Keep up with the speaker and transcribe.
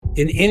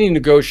In any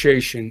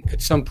negotiation,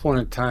 at some point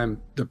in time,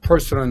 the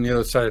person on the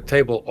other side of the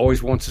table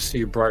always wants to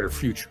see a brighter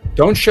future.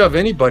 Don't shove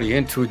anybody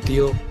into a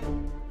deal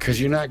because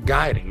you're not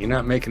guiding, you're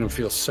not making them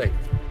feel safe.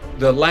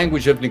 The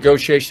language of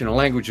negotiation, the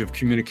language of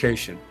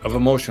communication, of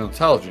emotional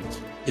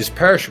intelligence is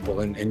perishable,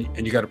 and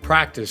you got to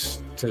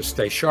practice to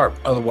stay sharp.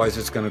 Otherwise,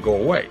 it's going to go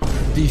away.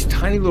 These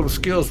tiny little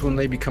skills, when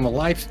they become a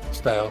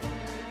lifestyle,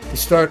 they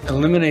start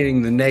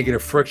eliminating the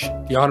negative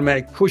friction, the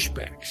automatic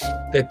pushbacks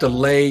that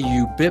delay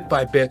you bit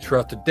by bit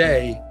throughout the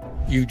day.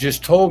 You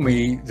just told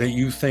me that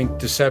you think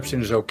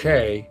deception is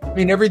okay. I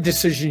mean, every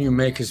decision you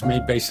make is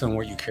made based on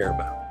what you care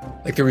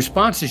about. Like the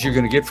responses you're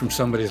going to get from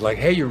somebody is like,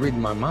 hey, you're reading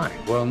my mind.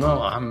 Well,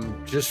 no,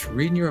 I'm just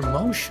reading your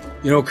emotion.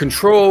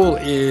 Control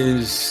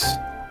is,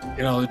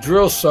 the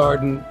drill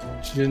sergeant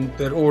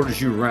that orders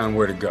you around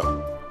where to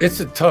go. It's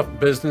a tough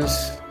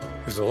business.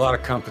 There's a lot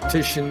of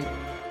competition.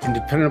 And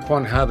depending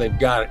upon how they've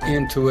got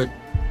into it,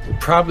 you'll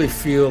probably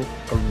feel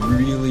a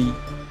really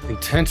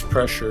intense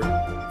pressure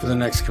for the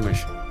next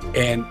commission.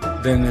 And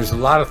then there's a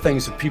lot of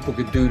things that people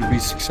could do to be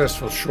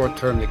successful short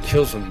term that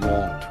kills them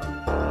long term.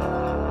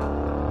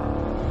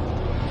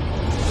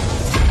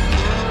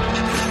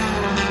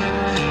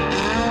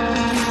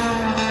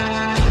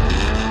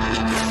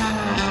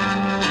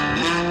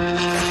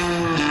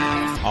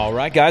 All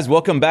right, guys,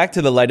 welcome back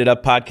to the Light It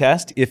Up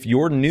podcast. If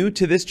you're new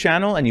to this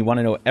channel and you want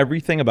to know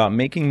everything about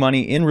making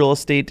money in real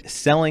estate,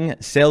 selling,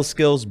 sales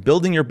skills,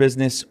 building your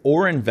business,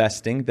 or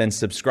investing, then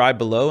subscribe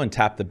below and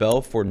tap the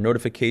bell for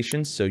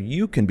notifications so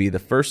you can be the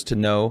first to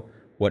know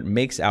what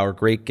makes our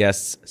great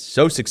guests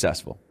so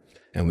successful.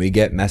 And we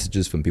get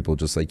messages from people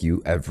just like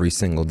you every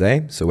single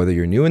day. So whether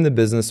you're new in the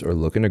business or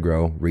looking to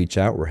grow, reach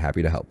out. We're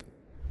happy to help.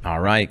 All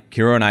right,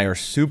 Kiro and I are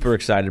super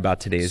excited about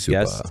today's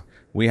guest.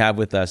 We have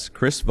with us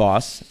Chris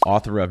Voss,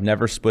 author of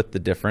Never Split the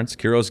Difference.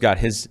 Kiro's got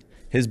his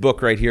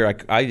book right here.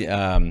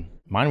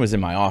 Mine was in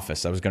my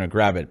office. I was going to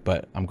grab it,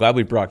 but I'm glad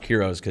we brought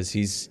Kiro's because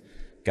he's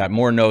got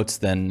more notes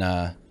than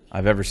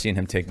I've ever seen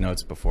him take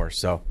notes before.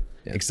 So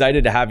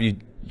excited to have you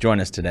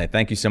join us today.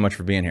 Thank you so much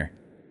for being here.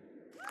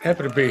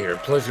 Happy to be here.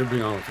 Pleasure to be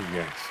on with you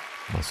guys.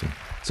 Awesome.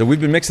 So we've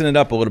been mixing it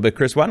up a little bit.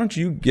 Chris, why don't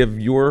you give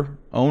your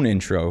own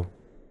intro,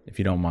 if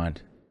you don't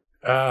mind?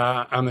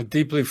 I'm a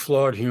deeply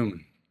flawed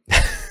human.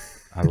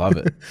 I love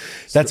it.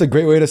 That's a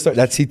great way to start.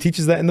 He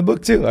teaches that in the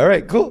book too. All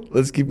right, cool.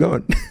 Let's keep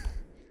going.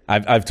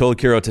 I've told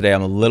Kiro today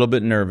I'm a little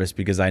bit nervous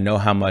because I know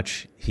how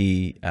much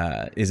he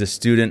is a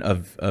student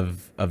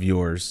of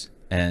yours,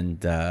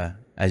 and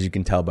as you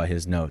can tell by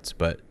his notes.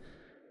 But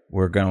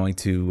we're going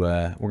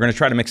to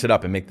try to mix it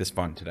up and make this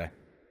fun today.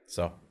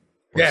 So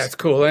yeah, it's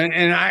cool.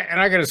 And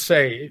I got to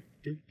say,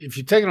 if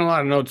you're taking a lot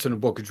of notes in the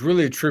book, it's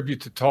really a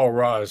tribute to Tal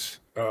Raz,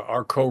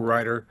 our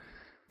co-writer.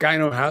 Guy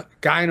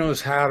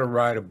knows how to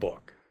write a book.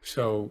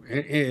 So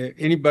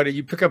anybody,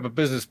 you pick up a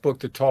business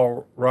book that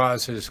Tal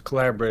Raz has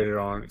collaborated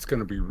on, it's going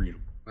to be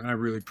readable. And I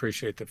really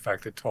appreciate the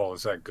fact that Tal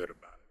is that good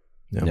about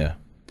it.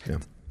 Yeah.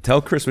 Tell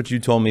Chris what you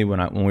told me when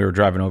we were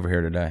driving over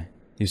here today.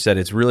 You said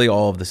it's really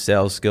all of the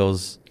sales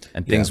skills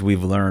and things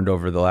we've learned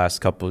over the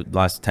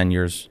last 10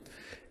 years.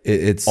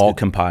 It's all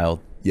compiled.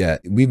 Yeah.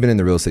 We've been in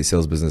the real estate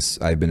sales business.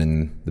 I've been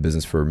in the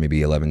business for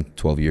maybe 11,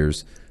 12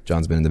 years.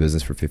 John's been in the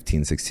business for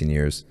 15, 16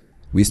 years.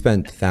 We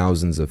spent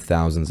thousands of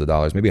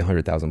dollars, maybe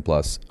 100,000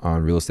 plus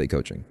on real estate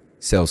coaching,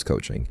 sales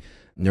coaching,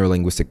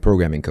 neurolinguistic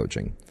programming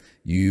coaching.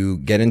 You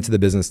get into the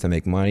business to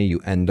make money,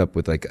 you end up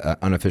with like an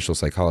unofficial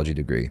psychology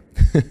degree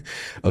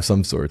of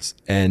some sorts.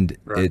 And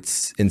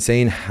It's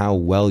insane how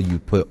well you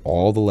put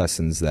all the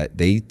lessons that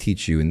they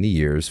teach you in the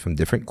years from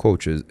different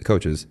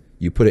coaches,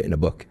 you put it in a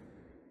book.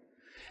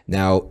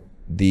 Now,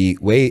 the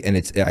way,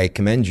 and I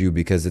commend you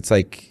because it's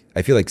like,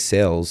 I feel like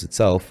sales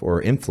itself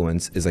or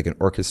influence is like an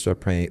orchestra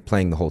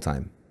playing the whole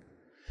time.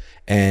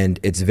 And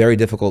it's very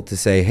difficult to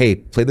say, hey,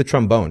 play the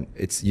trombone.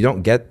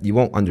 You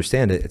won't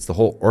understand it. It's the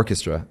whole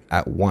orchestra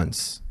at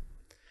once.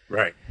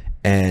 Right.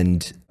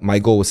 And my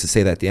goal was to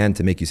say that at the end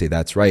to make you say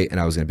that's right. And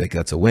I was going to be like,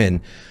 that's a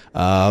win.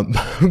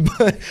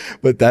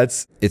 But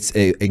it's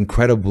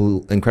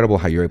incredible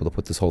how you're able to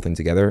put this whole thing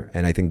together.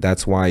 And I think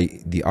that's why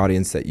the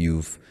audience that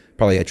you've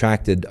probably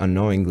attracted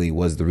unknowingly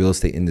was the real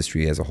estate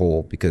industry as a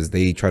whole, because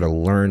they try to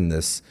learn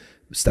this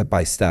step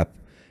by step.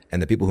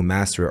 And the people who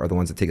master it are the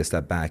ones that take a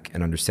step back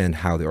and understand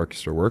how the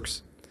orchestra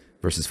works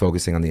versus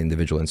focusing on the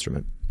individual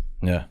instrument.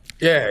 Yeah.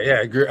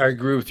 I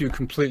agree with you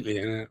completely.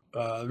 And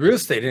the real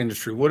estate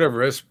industry,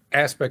 whatever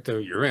aspect of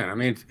it you're in, I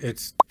mean,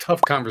 it's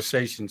tough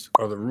conversations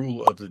are the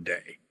rule of the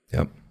day.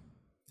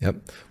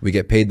 Yep. We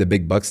get paid the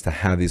big bucks to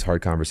have these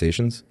hard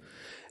conversations.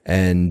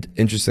 And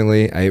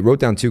interestingly, I wrote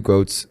down two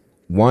quotes.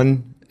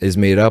 One is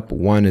made up.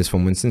 One is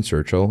from Winston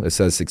Churchill. It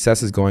says,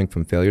 success is going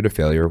from failure to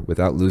failure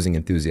without losing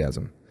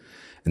enthusiasm.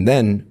 And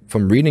then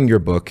from reading your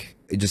book,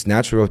 it just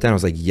naturally wrote down, I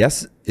was like,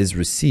 yes is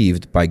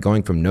received by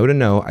going from no to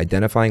no,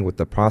 identifying what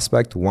the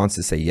prospect wants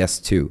to say yes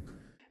to.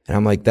 And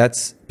I'm like,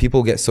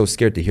 people get so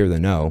scared to hear the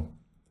no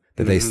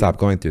that they stop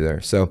going through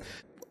there. So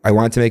I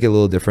wanted to make it a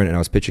little different, and I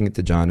was pitching it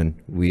to John,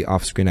 and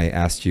off screen, I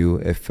asked you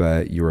if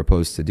you were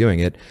opposed to doing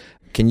it.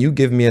 Can you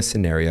give me a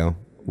scenario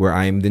where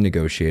I am the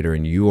negotiator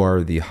and you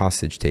are the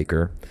hostage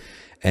taker,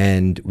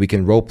 and we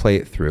can role play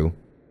it through.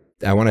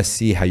 I want to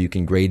see how you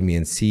can grade me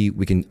and see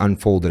we can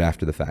unfold it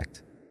after the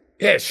fact.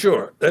 Yeah,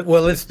 sure.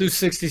 Well, let's do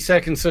 60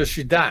 seconds so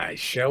she dies,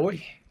 shall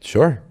we?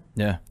 Sure.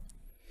 Yeah.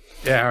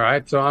 Yeah, all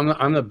right. So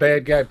I'm the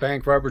bad guy,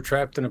 bank robber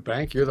trapped in a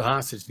bank. You're the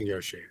hostage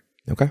negotiator.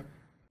 Okay.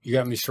 You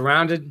got me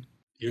surrounded.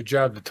 Your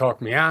job to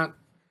talk me out.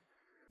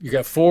 You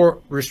got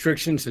 4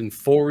 restrictions and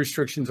 4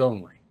 restrictions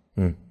only.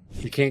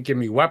 You can't give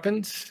me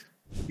weapons.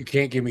 You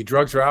can't give me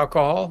drugs or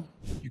alcohol.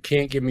 You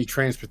can't give me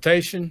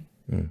transportation.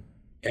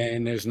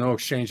 And there's no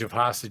exchange of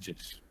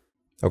hostages.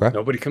 Okay.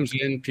 Nobody comes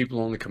in. People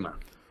only come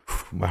out.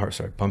 My heart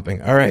started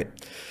pumping. All right.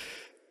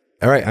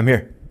 I'm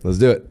here. Let's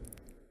do it.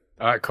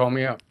 All right, call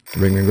me up.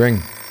 Ring, ring,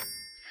 ring.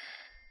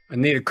 I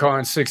need a car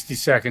in 60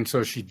 seconds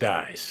so she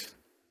dies.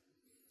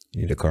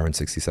 You need a car in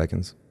 60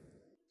 seconds?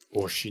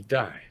 Or she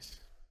dies.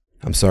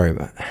 I'm sorry,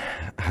 but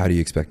how do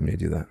you expect me to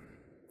do that?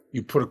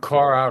 You put a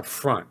car out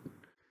front.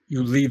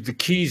 You leave the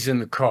keys in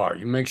the car.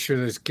 You make sure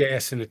there's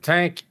gas in the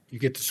tank. You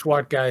get the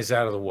SWAT guys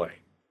out of the way.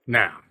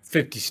 Now,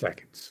 50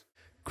 seconds.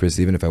 Chris,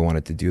 even if I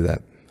wanted to do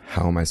that,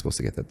 how am I supposed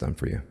to get that done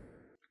for you?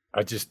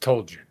 I just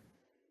told you.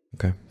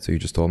 Okay, so you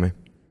just told me.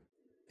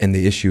 And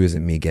the issue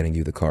isn't me getting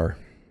you the car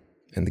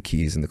and the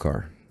keys in the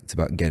car. It's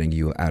about getting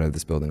you out of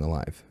this building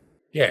alive.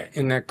 Yeah,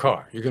 in that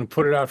car. You're going to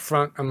put it out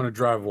front. I'm going to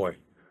drive away.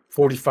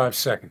 45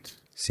 seconds.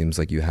 Seems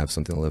like you have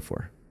something to live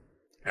for.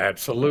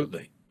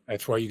 Absolutely.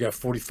 That's why you got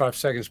 45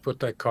 seconds to put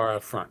that car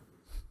out front.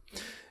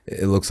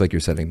 It looks like you're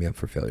setting me up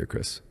for failure,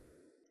 Chris.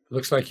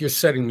 Looks like you're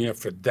setting me up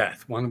for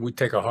death. Why don't we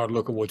take a hard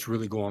look at what's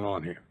really going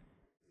on here?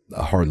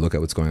 A hard look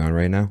at what's going on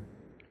right now?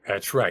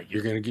 That's right.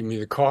 You're going to give me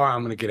the car.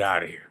 I'm going to get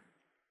out of here.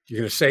 You're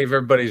going to save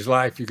everybody's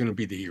life. You're going to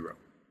be the hero.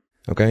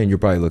 Okay, and you're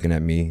probably looking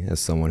at me as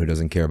someone who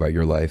doesn't care about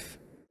your life.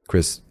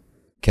 Chris,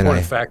 can I...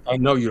 In fact, I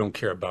know you don't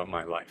care about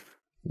my life.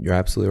 You're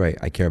absolutely right.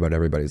 I care about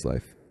everybody's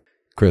life.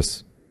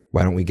 Chris,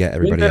 why don't we get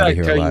everybody out of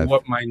here alive? When did I tell you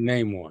what my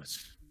name was?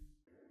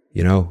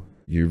 You know,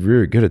 you're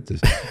really good at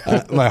this.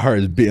 My heart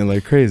is beating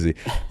like crazy.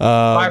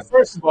 All right,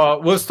 first of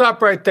all, we'll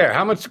stop right there.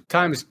 How much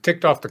time is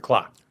ticked off the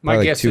clock?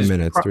 My guess 2 is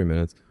minutes, 3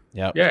 minutes.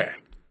 Yep. Yeah.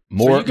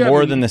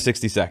 More than the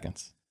 60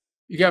 seconds.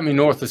 You got me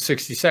north of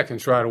 60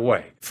 seconds right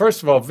away.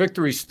 First of all,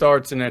 victory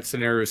starts in that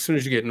scenario as soon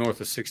as you get north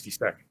of 60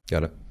 seconds.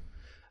 Got it.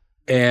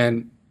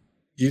 And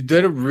you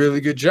did a really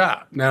good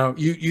job. Now,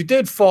 you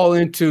did fall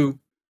into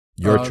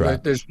your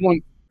trap. There's one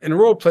in a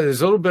role play.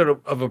 There's a little bit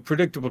of a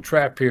predictable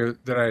trap here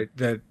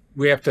that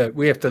we have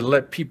to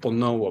let people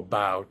know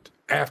about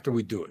after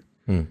we do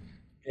it.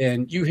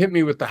 And you hit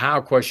me with the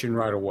how question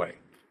right away.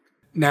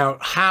 Now,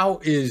 how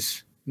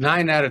is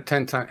 9 out of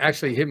 10 times,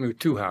 actually hit me with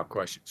 2 how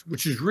questions,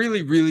 which is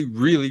really, really,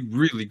 really,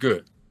 really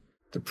good.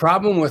 The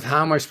problem with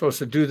how am I supposed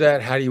to do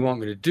that, how do you want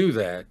me to do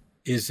that,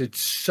 is it's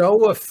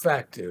so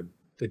effective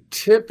that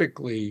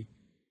typically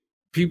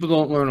people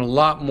don't learn a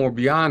lot more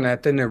beyond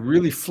that, then they're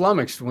really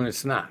flummoxed when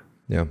it's not.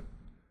 Yeah.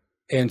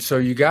 And so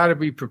you got to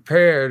be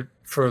prepared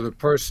for the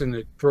person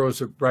that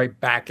throws it right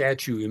back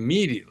at you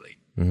immediately,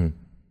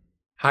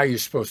 how you're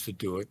supposed to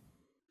do it,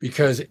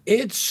 because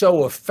it's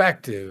so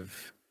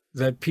effective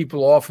that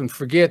people often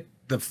forget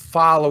the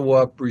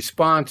follow-up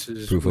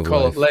responses. Proof we of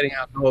call life. it letting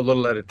out know a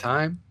little at a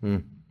time.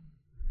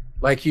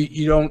 Like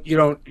you don't,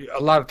 a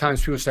lot of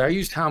times people say, I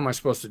used how am I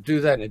supposed to do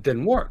that? And it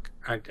didn't work.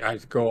 I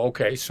go,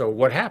 okay, so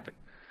what happened?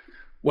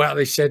 Well,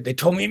 they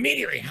told me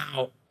immediately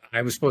how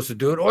I was supposed to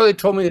do it, or they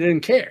told me they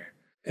didn't care.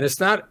 And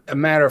it's not a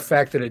matter of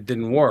fact that it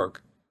didn't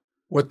work.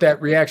 What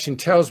that reaction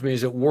tells me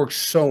is it works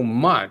so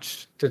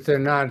much that they're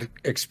not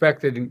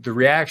expecting the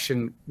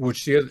reaction,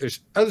 which the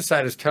other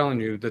side is telling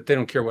you that they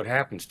don't care what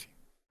happens to you.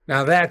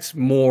 Now, that's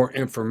more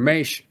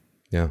information.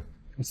 Yeah.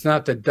 It's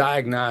not the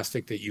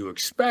diagnostic that you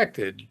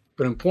expected,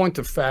 but in point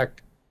of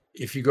fact,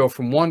 if you go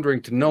from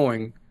wondering to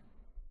knowing,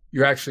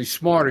 you're actually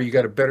smarter, you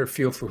got a better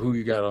feel for who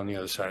you got on the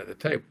other side of the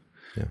table.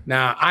 Yeah.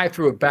 Now, I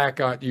threw it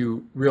back at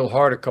you real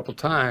hard a couple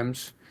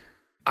times.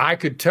 I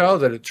could tell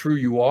that it threw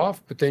you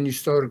off, but then you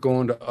started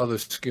going to other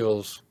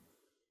skills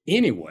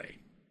anyway.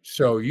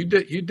 So you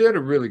did a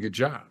really good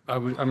job.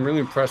 I'm really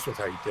impressed with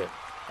how you did.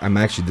 I'm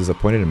actually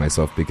disappointed in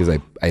myself because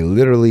I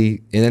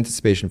literally, in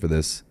anticipation for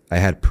this, I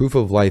had proof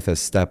of life as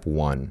step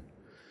 1.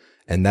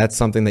 And that's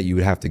something that you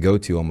would have to go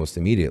to almost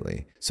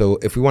immediately. So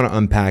if we want to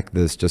unpack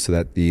this just so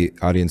that the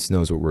audience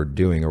knows what we're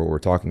doing or what we're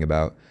talking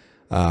about,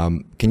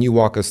 can you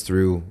walk us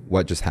through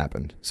what just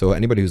happened? So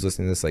anybody who's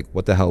listening to this, like,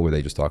 what the hell were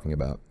they just talking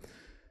about?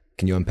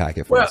 Can you unpack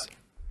it for us?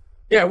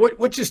 Yeah,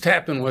 what just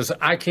happened was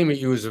I came at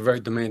you as a very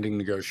demanding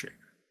negotiator.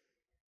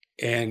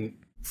 And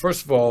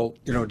first of all,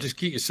 just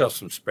get yourself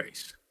some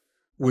space,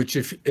 which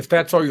if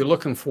that's all you're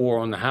looking for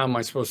on the how am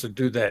I supposed to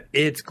do that,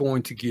 it's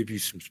going to give you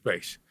some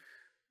space.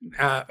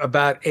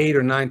 About 8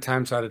 or 9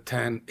 times out of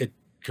 10, it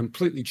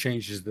completely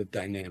changes the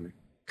dynamic,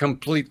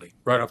 completely,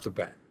 right off the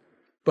bat.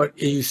 But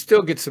you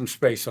still get some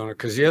space on it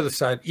because the other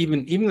side,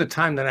 even the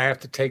time that I have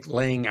to take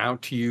laying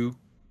out to you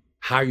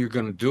how you're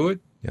going to do it,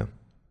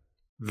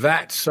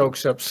 that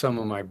soaks up some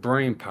of my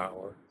brain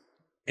power.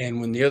 And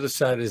when the other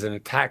side is an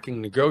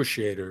attacking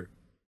negotiator,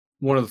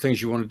 one of the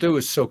things you want to do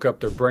is soak up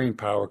their brain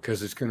power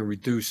because it's going to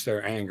reduce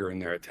their anger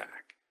and their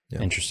attack.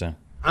 Yeah. Interesting.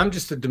 I'm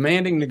just a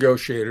demanding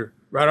negotiator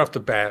right off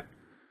the bat,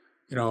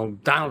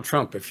 Donald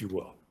Trump, if you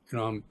will.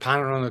 I'm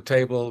pounding on the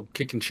table,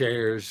 kicking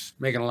chairs,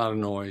 making a lot of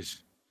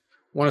noise.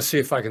 Want to see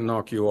if I can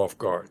knock you off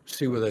guard,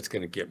 see where that's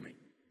going to get me.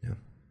 Yeah.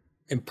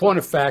 In point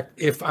of fact,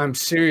 if I'm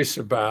serious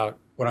about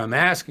what I'm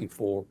asking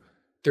for,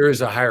 there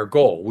is a higher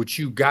goal, which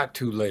you got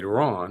to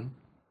later on,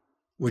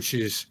 which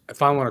is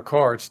if I want a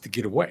car, it's to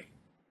get away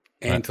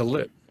and to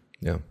live.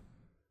 Yeah.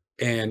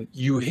 And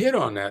you hit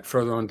on that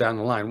further on down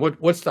the line.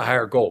 What's the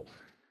higher goal?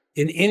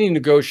 In any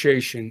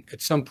negotiation,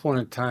 at some point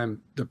in time,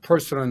 the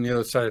person on the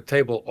other side of the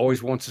table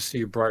always wants to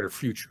see a brighter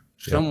future.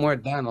 Somewhere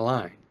down the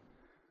line,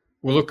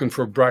 we're looking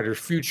for a brighter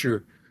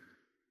future.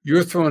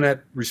 You're throwing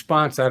that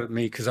response out at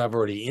me because I've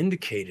already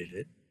indicated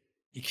it.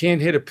 You can't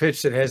hit a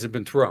pitch that hasn't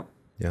been thrown.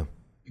 Yeah.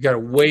 You got to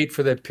wait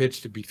for that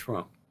pitch to be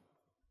thrown.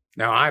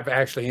 Now, I've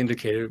actually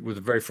indicated it with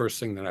the very first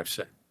thing that I've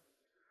said.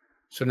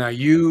 So now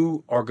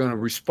you are going to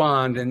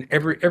respond, and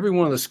every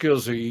one of the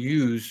skills that you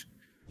use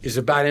is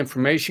about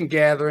information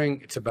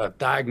gathering. It's about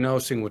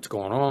diagnosing what's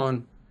going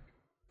on,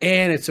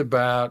 and it's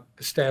about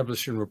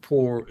establishing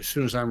rapport as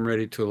soon as I'm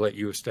ready to let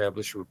you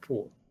establish a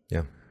rapport.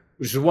 Yeah.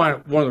 Which is one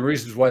of the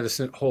reasons why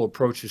this whole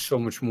approach is so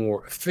much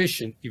more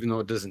efficient, even though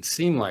it doesn't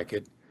seem like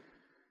it,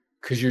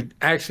 because you're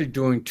actually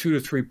doing 2 to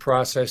 3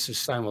 processes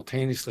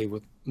simultaneously.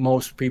 With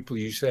most people,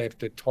 you just have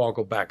to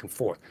toggle back and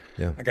forth.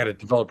 Yeah. I got to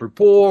develop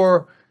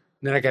rapport,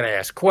 then I got to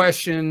ask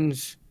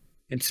questions.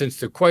 And since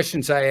the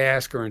questions I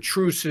ask are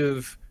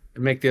intrusive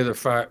and make the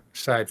other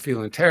side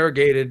feel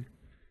interrogated,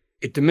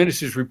 it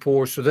diminishes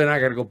rapport. So then I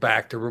got to go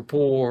back to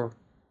rapport.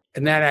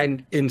 And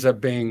that ends up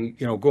being,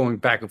 going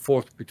back and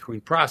forth between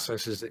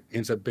processes. It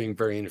ends up being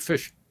very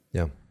inefficient.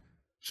 Yeah.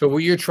 So what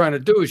you're trying to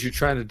do is you're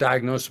trying to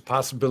diagnose the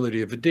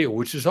possibility of a deal,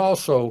 which is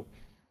also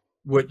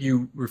what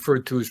you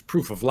referred to as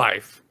proof of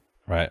life.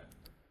 Right.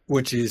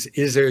 Which is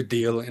there a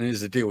deal, and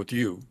is the deal with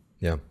you?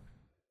 Yeah.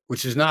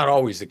 Which is not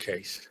always the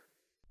case.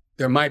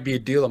 There might be a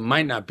deal, it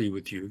might not be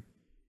with you.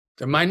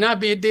 There might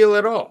not be a deal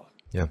at all.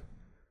 Yeah.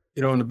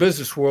 In the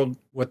business world,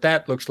 what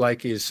that looks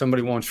like is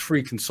somebody wants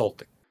free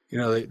consulting.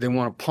 They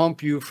want to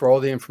pump you for all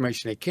the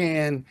information they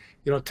can.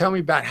 Tell me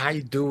about how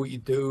you do what you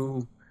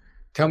do.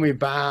 Tell me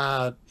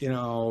about,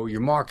 your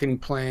marketing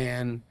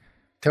plan.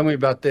 Tell me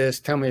about this.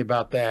 Tell me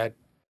about that.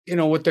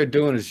 What they're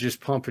doing is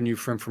just pumping you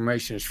for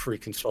information as free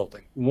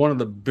consulting. One of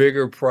the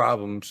bigger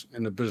problems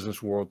in the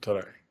business world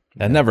today.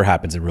 That never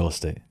happens in real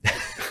estate.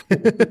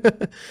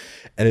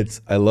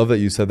 And I love that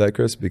you said that,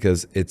 Chris,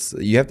 because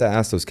you have to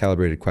ask those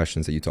calibrated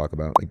questions that you talk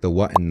about, like the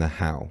what and the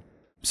how.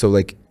 So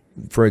like,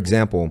 for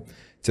example,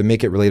 to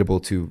make it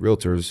relatable to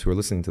realtors who are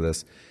listening to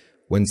this,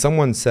 when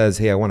someone says,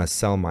 hey, I want to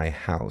sell my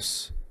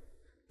house,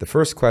 the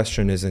first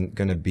question isn't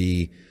going to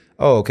be,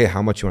 oh, okay,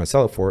 how much you want to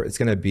sell it for? It's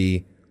going to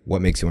be,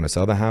 what makes you want to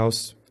sell the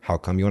house? How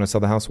come you want to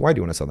sell the house? Why do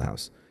you want to sell the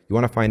house? You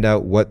want to find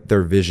out what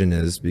their vision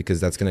is,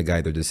 because that's going to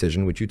guide their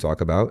decision, which you talk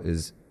about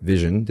is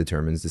vision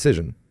determines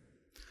decision.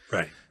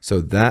 Right.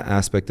 So that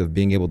aspect of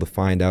being able to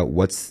find out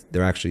what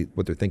they're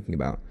thinking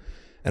about.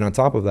 And on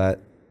top of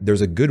that,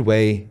 there's a good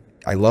way.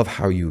 I love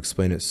how you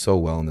explain it so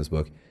well in this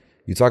book.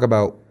 You talk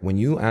about when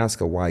you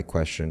ask a why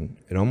question,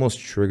 it almost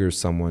triggers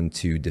someone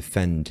to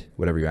defend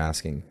whatever you're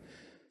asking.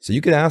 So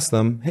you could ask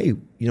them, hey,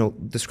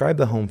 describe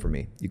the home for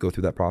me. You go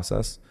through that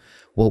process.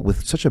 Well,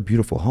 with such a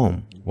beautiful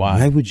home,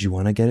 why would you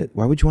want to get it?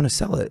 Why would you want to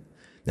sell it?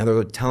 Now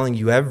they're telling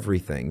you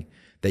everything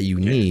that you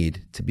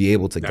need to be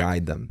able to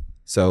guide them.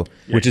 So,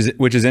 which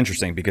is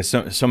interesting, because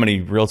so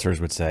many realtors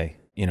would say,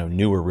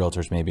 newer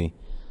realtors maybe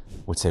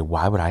would say,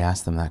 why would I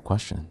ask them that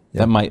question?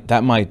 Yeah.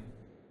 That might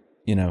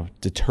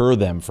deter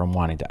them from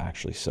wanting to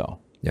actually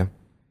sell. Yeah.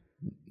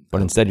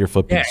 But instead you're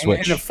flipping the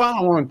switch. And the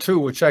follow on too,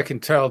 which I can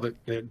tell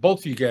that both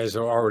of you guys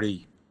are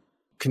already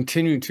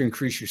continuing to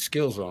increase your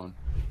skills on.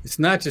 It's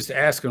not just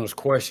asking those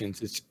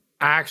questions, it's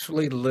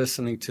actually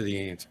listening to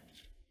the answers.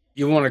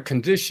 You want to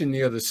condition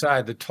the other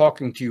side that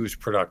talking to you is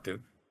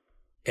productive.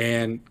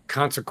 And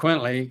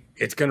consequently,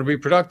 it's going to be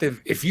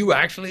productive if you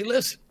actually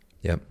listen.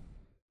 Yep.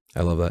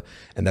 I love that.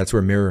 And that's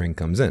where mirroring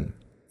comes in.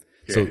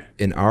 Yeah. So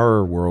in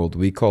our world,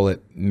 we call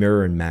it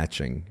mirror and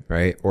matching,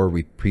 right? Or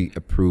we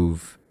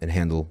pre-approve and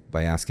handle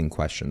by asking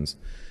questions.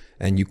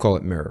 And you call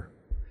it mirror.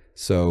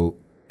 So,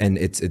 and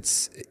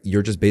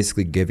you're just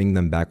basically giving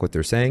them back what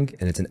they're saying,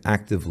 and it's an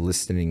active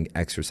listening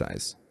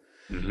exercise.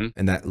 Mm-hmm.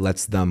 And that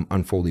lets them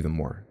unfold even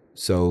more.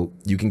 So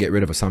you can get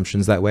rid of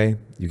assumptions that way.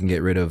 You can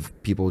get rid of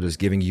people just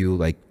giving you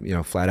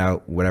flat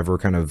out whatever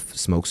kind of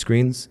smoke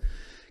screens.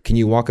 Can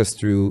you walk us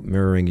through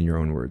mirroring in your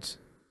own words?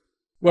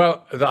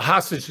 Well, the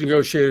hostage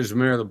negotiator's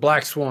mirror, the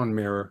black swan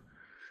mirror,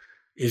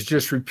 is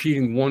just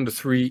repeating 1 to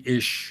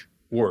 3-ish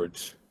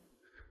words.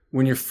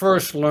 When you're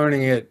first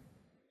learning it,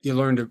 you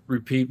learn to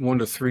repeat 1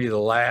 to 3 of the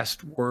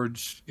last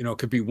words. It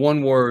could be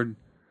one word.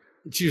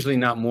 It's usually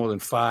not more than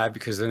 5,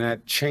 because then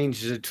that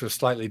changes it to a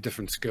slightly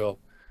different skill.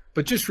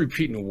 But just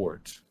repeating the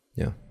words.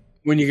 Yeah.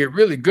 When you get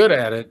really good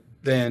at it,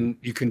 then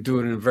you can do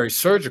it in a very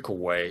surgical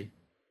way,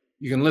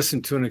 You can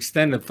listen to an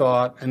extended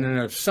thought, and then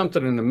there's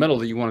something in the middle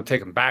that you want to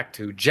take them back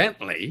to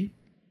gently.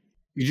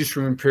 You just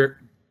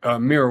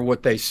mirror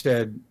what they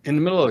said in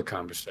the middle of the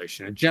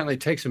conversation. It gently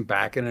takes them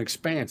back and it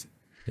expands it.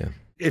 Yeah.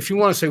 If you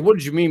want to say, what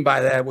did you mean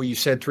by that, what you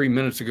said 3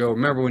 minutes ago?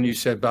 Remember when you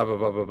said blah, blah,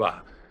 blah, blah, blah.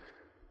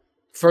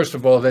 First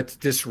of all, that's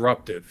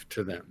disruptive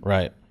to them.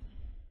 Right.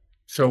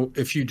 So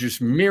if you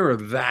just mirror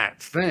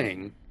that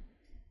thing,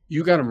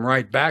 you got them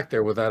right back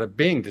there without it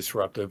being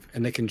disruptive,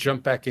 and they can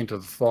jump back into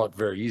the thought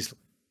very easily.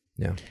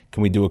 Yeah.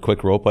 Can we do a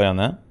quick role play on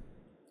that?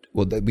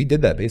 Well, we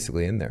did that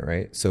basically in there,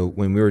 right? So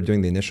when we were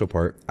doing the initial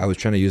part, I was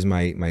trying to use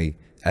my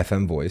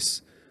FM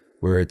voice,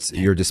 where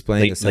you're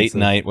displaying late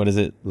night. What is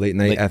it? Late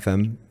night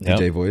FM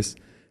DJ voice.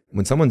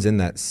 When someone's in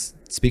that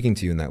speaking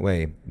to you in that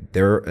way,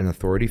 they're an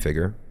authority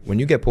figure. When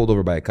you get pulled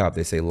over by a cop,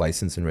 they say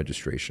license and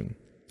registration.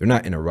 They're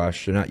not in a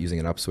rush. They're not using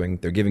an upswing.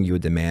 They're giving you a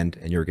demand,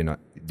 and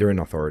they're an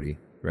authority,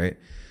 right?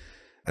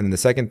 And then the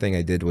second thing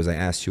I did was I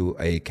asked you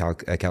a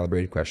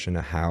calibrated question,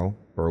 a how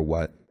or a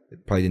what.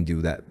 Probably didn't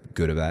do that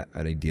good of an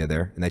idea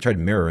there. And I tried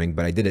mirroring,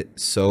 but I did it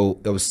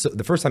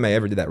the first time I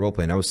ever did that role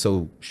play, and I was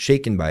so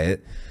shaken by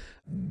it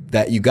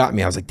that you got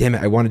me. I was like, damn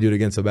it, I want to do it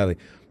again so badly.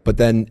 But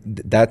then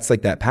that's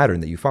like that pattern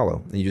that you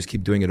follow, and you just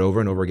keep doing it over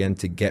and over again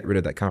to get rid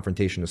of that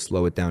confrontation, to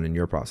slow it down in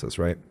your process,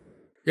 right?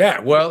 Yeah,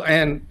 well,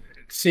 and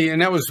see,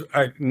 and that was,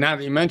 now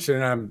that you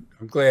mentioned it, I'm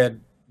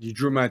glad you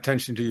drew my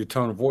attention to your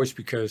tone of voice,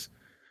 because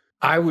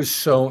I was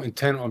so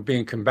intent on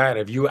being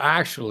combative. You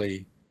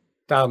actually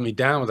dialed me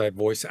down with that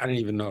voice. I didn't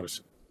even notice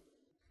it.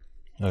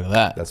 Look at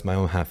that. That's my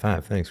own high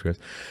five. Thanks, Chris.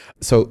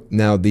 So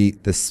now the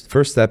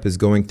first step is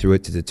going through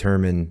it to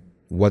determine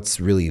what's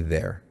really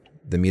there,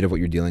 the meat of what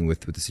you're dealing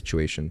with the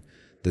situation.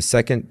 The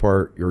second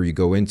part, where you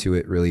go into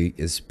it, really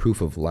is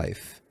proof of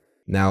life.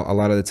 Now, a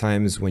lot of the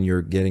times when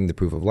you're getting the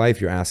proof of life,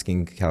 you're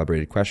asking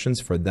calibrated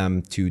questions for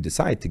them to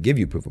decide to give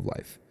you proof of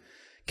life.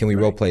 Can we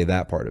role play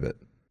that part of it?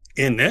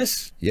 In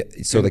this? Yeah.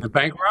 So the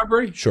bank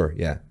robbery? Sure.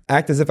 Yeah.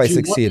 Act as if I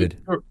succeeded.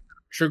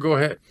 Sure, go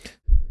ahead.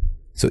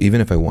 So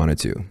even if I wanted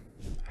to,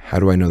 how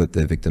do I know that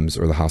the victims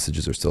or the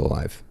hostages are still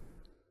alive?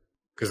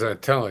 Because I'm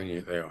telling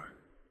you they are.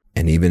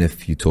 And even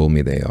if you told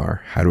me they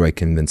are, how do I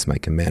convince my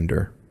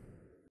commander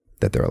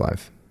that they're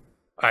alive?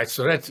 All right,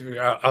 so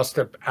I'll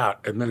step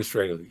out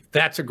administratively.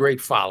 That's a great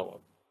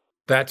follow-up.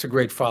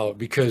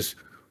 Because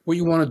what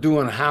you want to do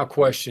on a how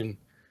question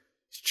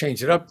is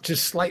change it up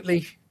just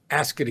slightly,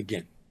 ask it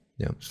again.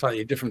 Yeah.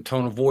 Slightly different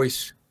tone of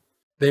voice.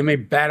 They may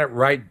bat it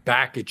right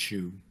back at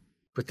you,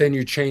 but then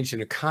you're changing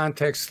the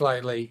context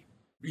slightly.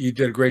 You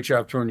did a great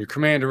job throwing your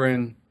commander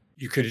in.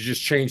 You could have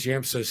just changed the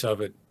emphasis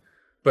of it.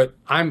 But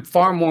I'm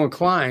far more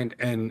inclined,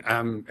 and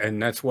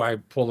that's why I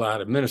pulled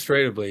out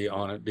administratively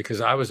on it, because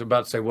I was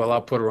about to say, well,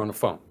 I'll put her on the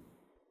phone,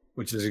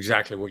 which is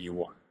exactly what you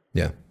want.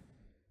 Yeah.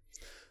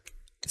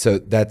 So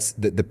that's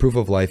the proof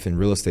of life in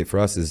real estate for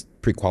us is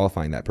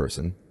pre-qualifying that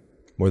person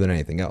more than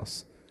anything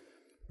else,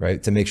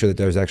 right? To make sure that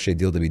there's actually a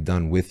deal to be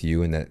done with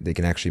you, and that they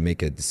can actually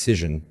make a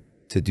decision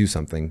to do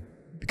something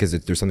because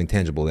there's something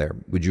tangible there.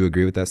 Would you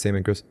agree with that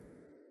statement, Chris?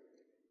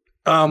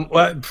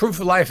 Well, proof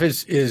of life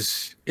is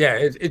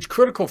it's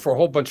critical for a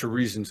whole bunch of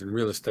reasons in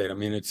real estate. I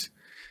mean, it's,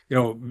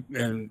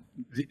 and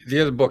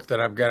the other book that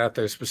I've got out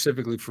there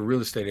specifically for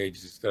real estate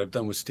agents that I've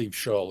done with Steve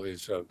Shull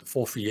is The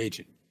Full Fee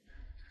Agent.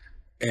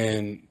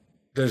 And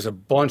there's a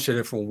bunch of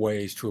different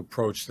ways to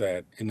approach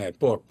that in that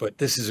book, but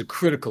this is a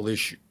critical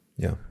issue.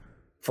 Yeah.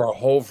 For a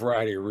whole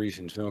variety of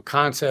reasons.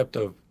 Concept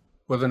of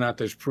whether or not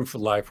there's proof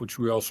of life, which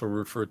we also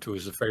refer to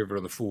as the favor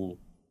of the fool,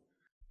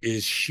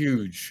 is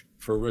huge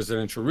for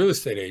residential real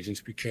estate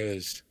agents,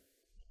 because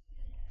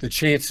the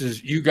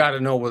chances, you got to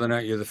know whether or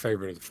not you're the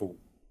favorite of the fool.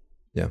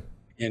 Yeah.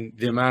 And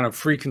the amount of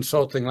free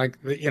consulting,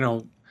 they're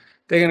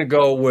going to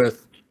go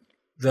with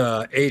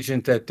the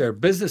agent that their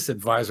business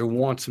advisor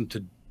wants them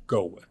to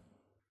go with.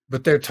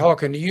 But they're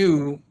talking to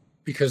you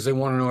because they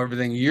want to know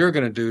everything you're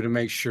going to do to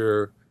make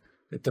sure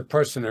that the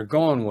person they're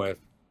going with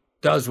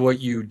does what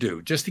you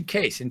do, just in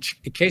case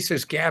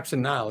there's gaps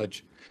in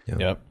knowledge.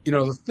 Yep.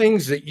 The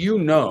things that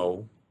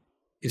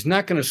is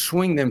not going to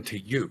swing them to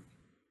you.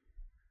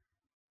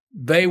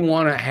 They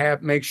want to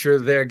make sure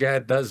their guy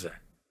does that.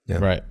 Yeah.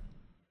 Right.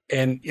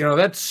 And,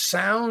 that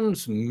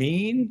sounds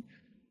mean,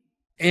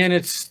 and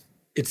it's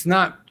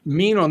not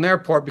mean on their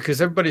part,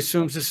 because everybody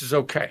assumes this is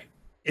okay.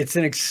 It's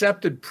an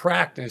accepted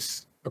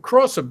practice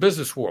across the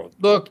business world.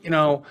 Look,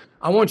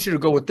 I want you to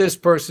go with this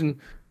person,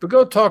 but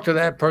go talk to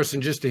that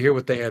person just to hear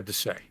what they have to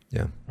say.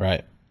 Yeah.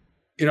 Right.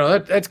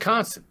 That's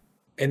constant.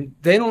 And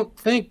they don't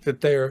think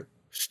that they're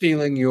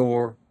stealing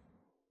your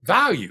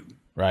value.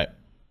 Right.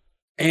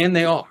 And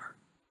they are.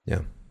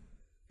 Yeah.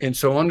 And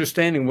so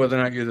understanding whether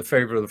or not you're the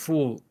favorite of the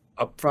fool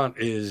up front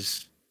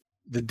is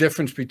the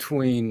difference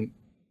between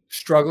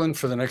struggling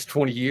for the next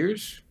 20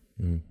 years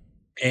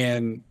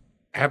and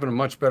having a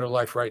much better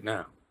life right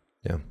now.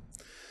 Yeah.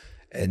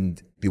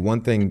 And the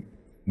one thing,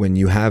 when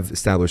you have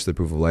established the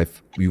proof of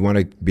life, you want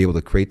to be able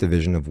to create the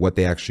vision of what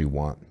they actually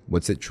want.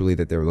 What's it truly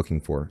that they're looking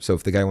for? So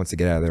if the guy wants to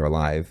get out of there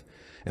alive,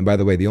 And by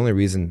the way, the only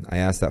reason I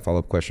asked that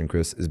follow-up question,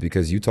 Chris, is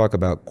because you talk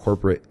about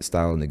corporate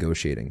style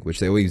negotiating, which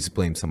they always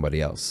blame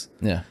somebody else.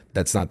 Yeah.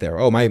 That's not there.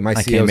 Oh, my I CEO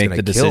can't is make going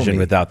the to kill decision me.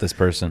 without this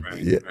person.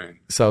 Right, Yeah. right.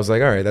 So I was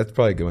like, all right, that's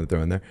probably a good one to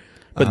throw in there.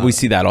 But we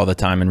see that all the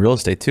time in real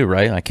estate too,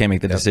 right? I can't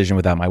make the decision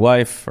without my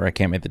wife, or I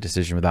can't make the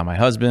decision without my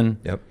husband.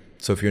 Yep.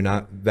 So if you're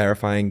not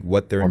verifying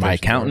what their Or my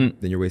intentions are,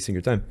 accountant. then you're wasting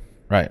your time.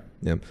 Right.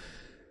 Yep.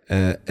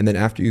 And then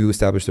after you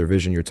establish their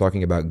vision, you're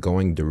talking about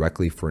going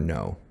directly for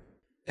no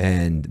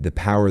and the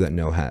power that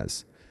no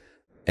has.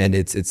 And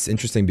it's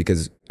interesting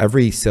because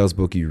every sales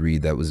book you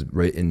read that was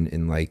written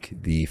in like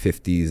the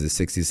 50s, the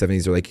 60s,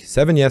 70s are like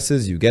 7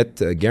 yeses, you get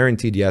a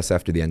guaranteed yes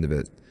after the end of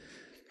it.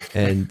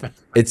 And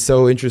it's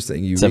so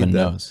interesting. You 7 read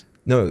that. no's.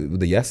 No,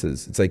 the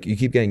yeses. It's like you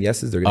keep getting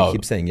yeses, they're going to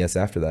keep saying yes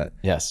after that.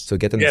 Yes. So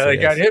get them to Yeah, say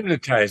they got yes.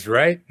 hypnotized,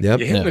 right? Yep.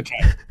 You Yeah.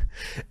 hypnotized.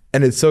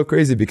 And it's so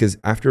crazy because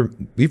after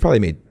we've probably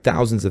made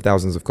thousands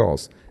of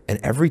calls, and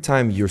every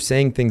time you're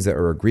saying things that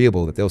are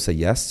agreeable that they'll say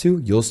yes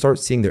to, you'll start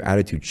seeing their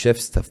attitude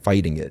shifts to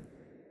fighting it.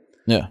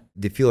 Yeah.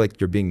 They feel like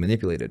you're being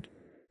manipulated.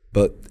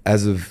 But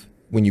as of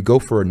when you go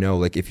for a no,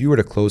 like if you were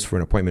to close for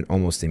an appointment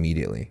almost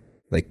immediately,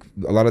 like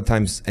a lot of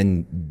times,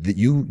 and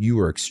you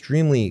are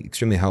extremely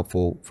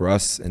helpful for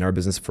us in our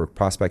business for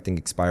prospecting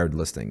expired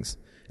listings.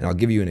 And I'll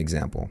give you an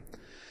example.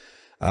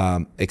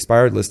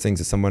 Expired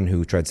listings is someone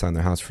who tried selling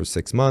their house for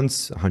 6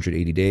 months,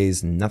 180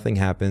 days, nothing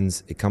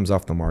happens. It comes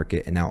off the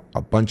market, and now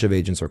a bunch of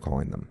agents are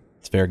calling them.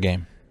 It's fair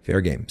game.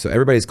 Fair game. So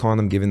everybody's calling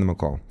them, giving them a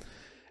call.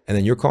 And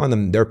then you're calling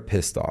them, they're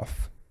pissed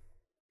off.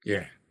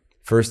 Yeah.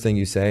 First thing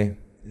you say,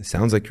 it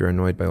sounds like you're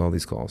annoyed by all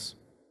these calls.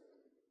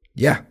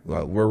 Yeah,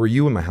 well, where were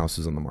you when my house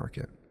was on the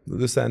market?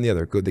 This, that, and the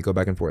other. Good, they go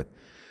back and forth.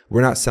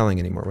 We're not selling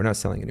anymore. We're not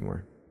selling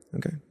anymore.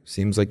 Okay,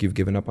 seems like you've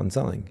given up on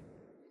selling.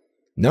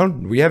 No,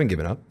 we haven't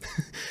given up.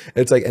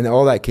 It's like, and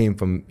all that came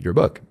from your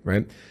book,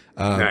 right?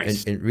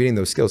 Nice. And reading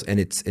those skills. And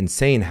it's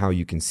insane how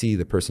you can see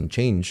the person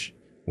change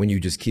when you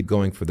just keep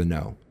going for the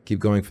no, keep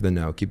going for the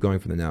no, keep going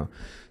for the no.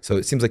 So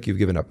it seems like you've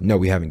given up. No,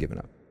 we haven't given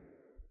up.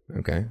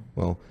 Okay,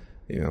 well,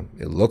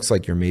 it looks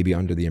like you're maybe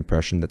under the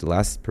impression that the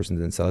last person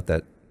didn't sell it.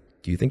 That,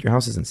 do you think your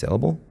house isn't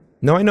sellable?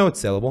 No, I know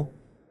it's sellable.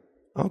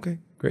 Okay,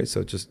 great.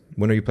 So just,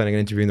 when are you planning on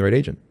interviewing the right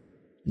agent?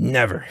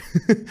 Never.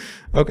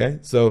 Okay.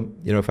 So,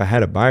 if I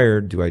had a buyer,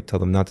 do I tell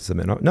them not to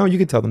submit? No, you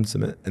can tell them to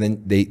submit. And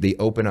then they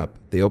open up.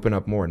 They open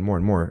up more and more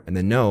and more. And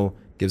then no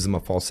gives them a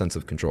false sense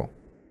of control.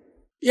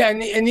 Yeah,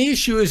 and the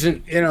issue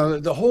isn't,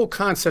 the whole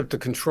concept of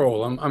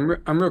control.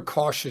 I'm real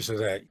cautious of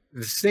that.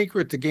 The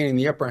secret to gaining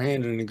the upper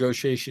hand in a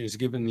negotiation is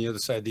giving the other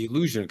side the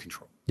illusion of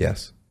control.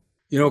 Yes.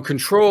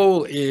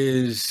 Control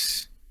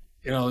is,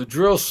 the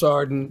drill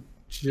sergeant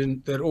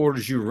that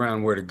orders you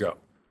around where to go.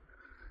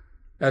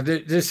 Now,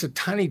 there's a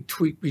tiny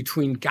tweak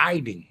between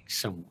guiding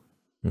someone,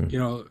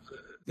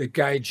 that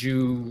guides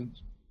you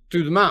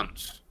through the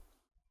mountains.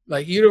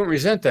 Like, you don't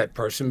resent that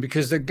person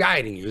because they're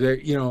guiding you.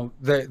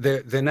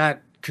 They're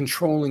not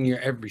controlling your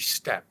every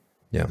step.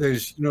 Yeah.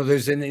 There's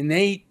an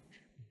innate,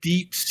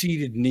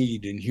 deep-seated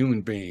need in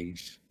human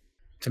beings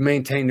to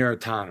maintain their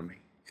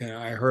autonomy.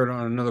 I heard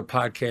on another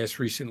podcast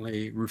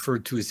recently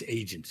referred to as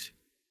agency.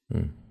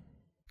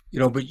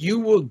 But you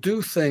will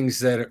do things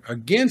that are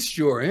against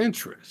your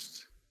interests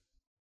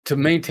to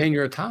maintain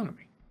your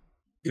autonomy.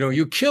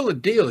 You kill a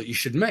deal that you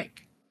should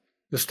make.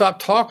 You'll stop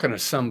talking to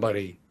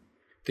somebody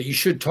that you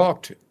should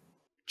talk to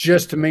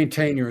just to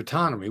maintain your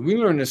autonomy. We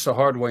learned this the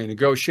hard way in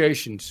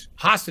negotiations,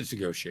 hostage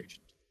negotiations.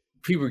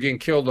 People were getting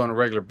killed on a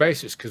regular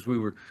basis because we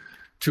were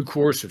too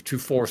coercive, too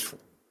forceful.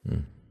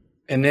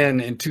 And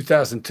then in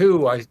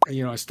 2002,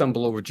 I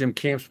stumbled over Jim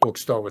Camp's book,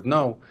 Start With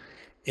No.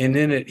 And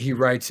in it, he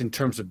writes, in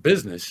terms of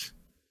business,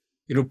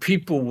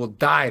 people will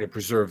die to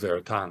preserve their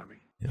autonomy.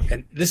 Yeah.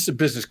 And this is a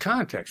business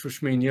context,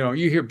 which means,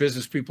 you hear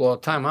business people all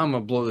the time, I'm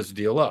going to blow this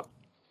deal up.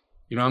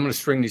 I'm going to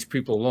string these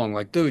people along.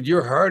 Like, dude,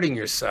 you're hurting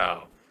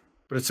yourself.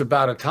 But it's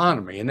about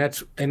autonomy. And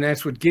that's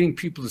what getting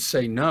people to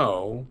say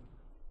no,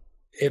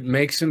 it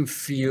makes them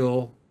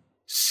feel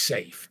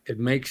safe. It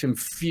makes them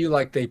feel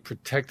like they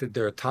protected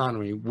their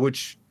autonomy,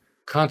 which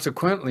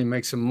consequently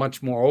makes them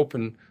much more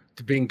open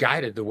to being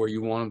guided to where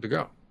you want them to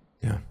go.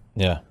 Yeah.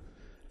 Yeah.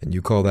 And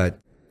you call that,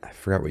 I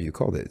forgot what you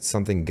called it. It's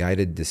something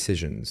guided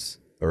decisions,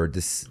 or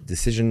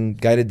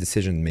guided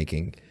decision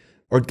making,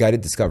 or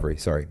guided discovery.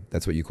 Sorry,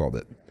 that's what you called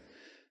it.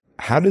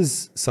 How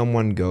does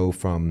someone go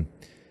from,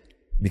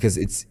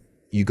 because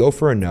you go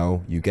for a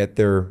no, you get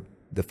the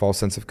false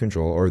sense of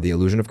control or the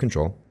illusion of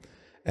control,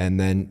 and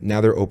then now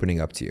they're opening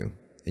up to you,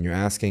 and you're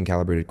asking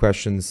calibrated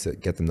questions to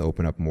get them to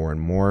open up more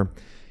and more.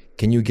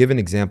 Can you give an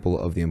example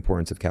of the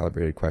importance of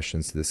calibrated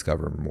questions to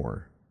discover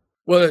more?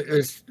 Well,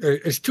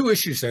 there's two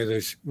issues there.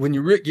 There's, when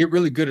you get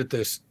really good at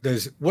this,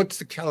 there's what's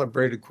the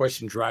calibrated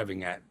question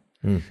driving at?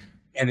 And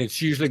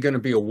it's usually going to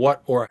be a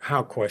what or a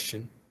how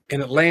question.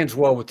 And it lands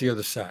well with the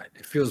other side.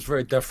 It feels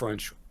very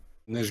deferential.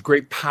 And there's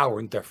great power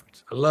in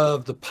deference. I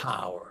love the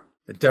power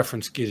that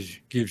deference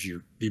gives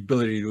you, the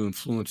ability to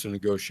influence a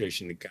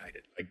negotiation to guide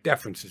it. Like,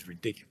 deference is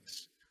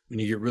ridiculous. When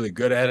you get really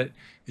good at it,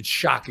 it's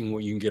shocking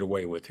what you can get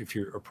away with if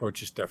your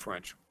approach is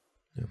deferential.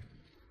 Yeah.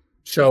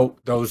 So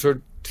those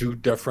are two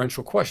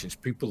differential questions.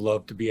 People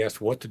love to be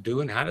asked what to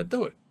do and how to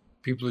do it.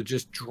 People are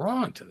just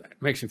drawn to that.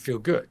 It makes them feel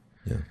good.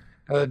 Yeah.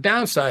 Now, the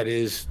downside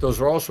is those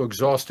are also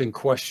exhausting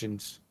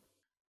questions.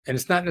 And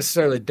it's not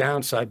necessarily a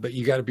downside, but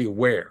you got to be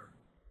aware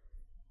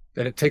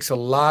that it takes a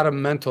lot of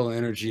mental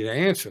energy to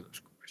answer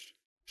those questions.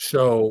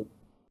 So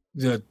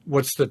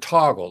what's the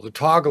toggle? The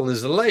toggle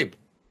is the label.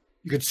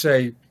 You could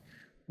say,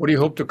 what do you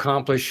hope to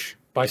accomplish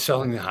by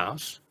selling the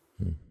house?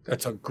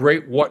 That's a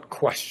great what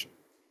question.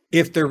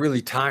 If they're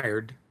really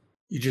tired,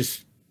 you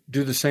just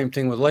do the same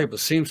thing with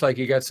labels. Seems like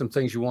you got some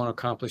things you want to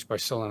accomplish by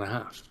selling a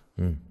house.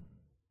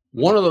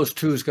 One of those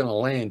two is going to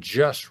land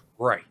just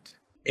right.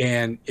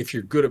 And if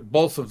you're good at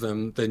both of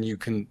them, then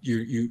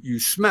you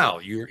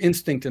smell, your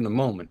instinct in the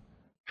moment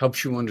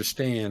helps you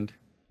understand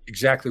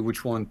exactly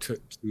which one to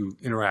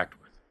interact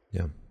with.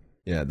 Yeah.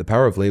 Yeah. The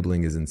power of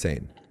labeling is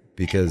insane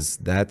because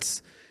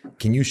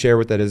can you share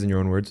what that is in your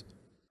own words?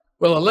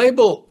 Well, a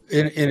label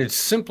in its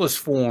simplest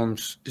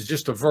forms is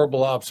just a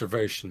verbal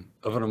observation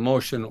of an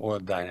emotion or a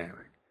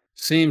dynamic.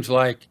 Seems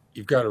like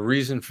you've got a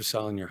reason for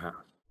selling your house.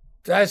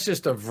 That's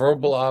just a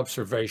verbal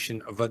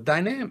observation of a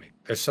dynamic.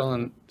 They're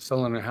selling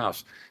a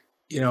house.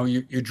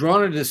 You're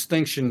drawing a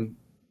distinction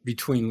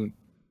between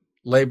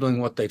labeling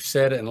what they've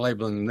said and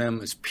labeling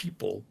them as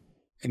people,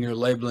 and you're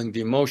labeling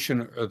the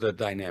emotion or the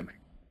dynamic.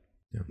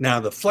 Yeah. Now,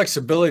 the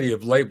flexibility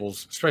of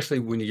labels, especially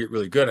when you get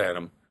really good at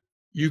them,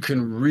 you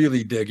can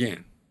really dig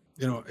in.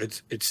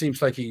 It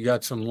seems like you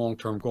got some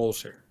long-term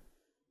goals here.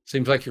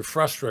 Seems like you're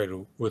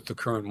frustrated with the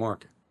current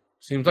market.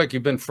 Seems like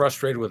you've been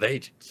frustrated with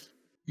agents.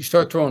 You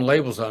start throwing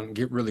labels on and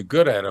get really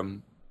good at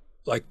them.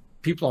 Like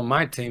people on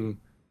my team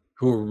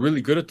who are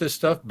really good at this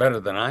stuff, better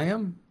than I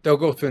am, they'll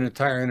go through an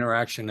entire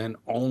interaction and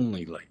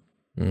only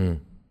label.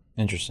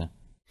 Interesting.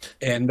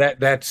 And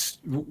that's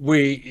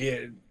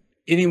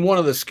any one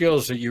of the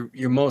skills that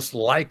you're most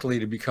likely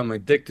to become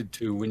addicted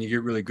to when you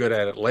get really good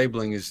at it.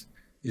 Labeling is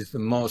the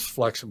most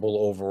flexible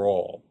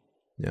overall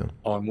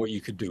on what you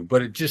could do.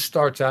 But it just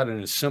starts out in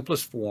its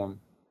simplest form,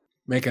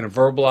 making a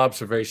verbal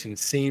observation. It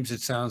seems,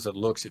 it sounds, it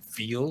looks, it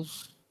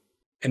feels,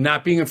 and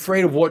not being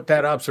afraid of what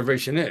that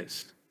observation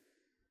is.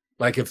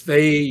 Like if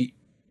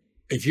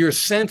you're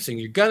sensing,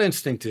 your gut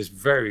instinct is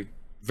very,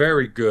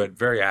 very good,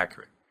 very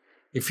accurate.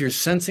 If you're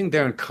sensing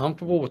they're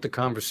uncomfortable with the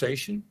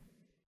conversation,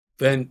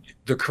 then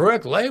the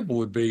correct label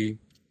would be,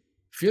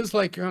 feels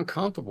like you're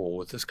uncomfortable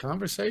with this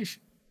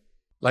conversation.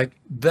 Like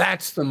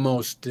that's the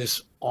most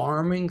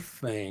disarming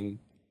thing.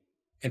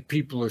 And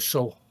people are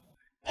so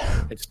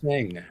at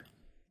saying that.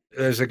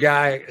 There's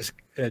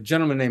a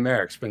gentleman named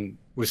Eric,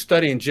 was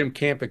studying Jim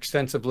Camp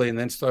extensively and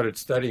then started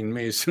studying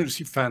me as soon as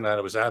he found out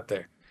I was out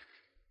there.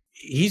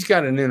 He's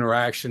got an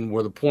interaction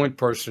where the point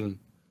person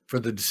for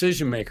the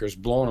decision maker is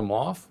blowing him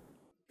off.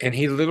 And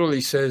he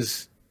literally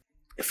says,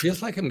 it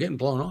feels like I'm getting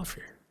blown off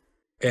here.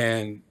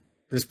 And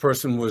this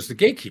person was the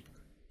gatekeeper.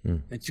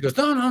 And she goes,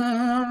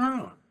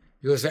 no.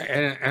 He goes,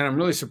 and I'm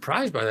really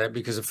surprised by that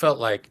because it felt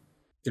like,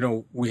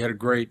 we had a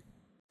great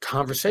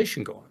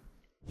conversation going.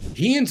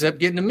 He ends up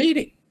getting a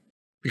meeting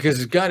because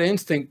his gut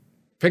instinct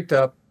picked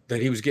up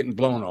that he was getting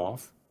blown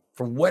off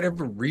for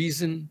whatever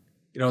reason.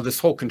 This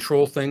whole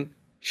control thing,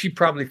 she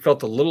probably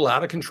felt a little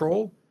out of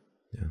control.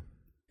 Yeah.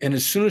 And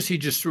as soon as he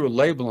just threw a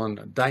label on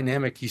a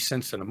dynamic he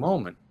sensed in a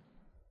moment,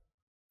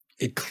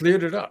 it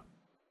cleared it up.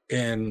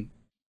 And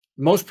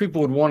most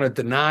people would want to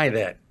deny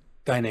that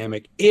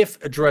dynamic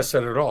if address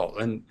it at all.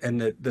 And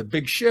the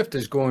big shift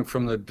is going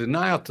from the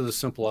denial to the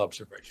simple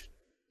observation.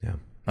 Yeah.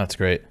 That's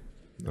great.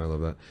 I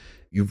love that.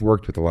 You've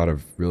worked with a lot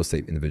of real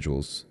estate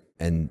individuals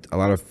and a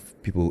lot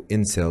of people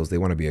in sales, they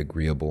want to be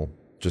agreeable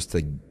just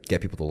to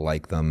get people to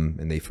like them.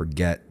 And they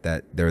forget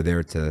that they're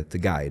there to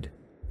guide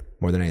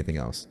more than anything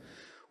else.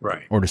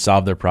 Right. Or to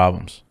solve their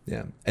problems.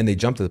 Yeah. And they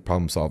jump to the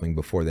problem solving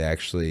before they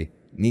actually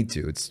need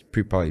to. It's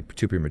probably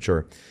too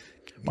premature.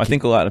 I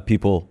think a lot of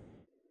people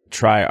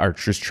are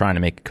just trying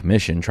to make a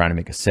commission, trying to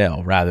make a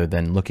sale, rather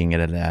than looking at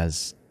it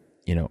as,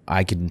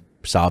 I can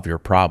solve your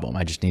problem.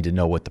 I just need to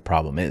know what the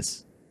problem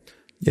is.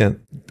 Yeah.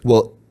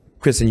 Well,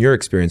 Chris, in your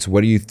experience,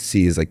 what do you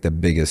see as like the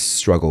biggest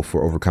struggle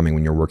for overcoming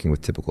when you're working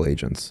with typical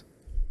agents?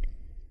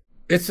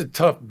 It's a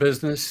tough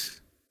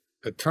business.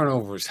 The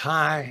turnover is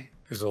high.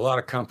 There's a lot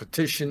of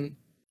competition.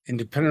 And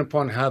depending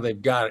upon how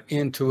they've got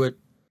into it,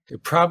 they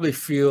probably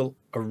feel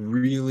a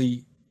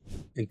really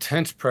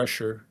intense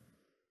pressure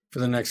for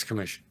the next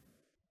commission.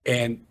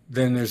 And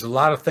then there's a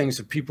lot of things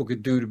that people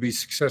could do to be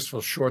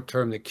successful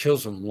short-term that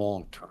kills them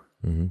long-term.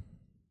 Mm-hmm.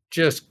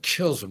 Just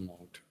kills them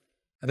long-term.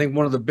 I think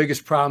one of the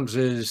biggest problems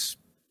is,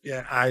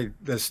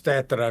 the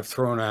stat that I've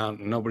thrown out,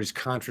 and nobody's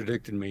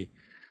contradicted me,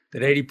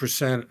 that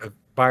 80% of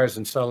buyers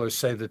and sellers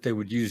say that they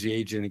would use the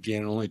agent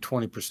again, and only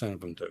 20%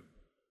 of them do.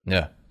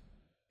 Yeah.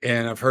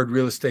 And I've heard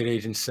real estate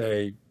agents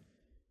say,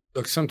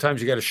 look,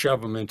 sometimes you got to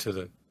shove them into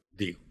the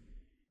deal.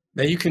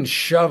 Now you can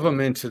shove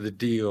them into the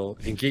deal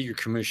and get your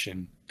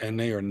commission, and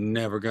they are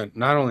never going to,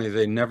 not only are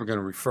they never going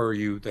to refer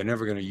you, they're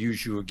never going to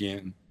use you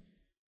again.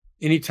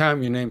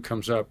 Anytime your name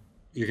comes up,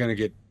 you're going to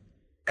get,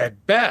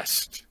 at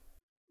best,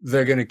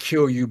 they're going to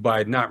kill you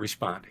by not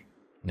responding.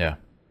 Yeah.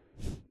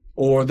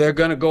 Or they're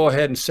going to go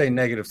ahead and say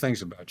negative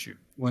things about you.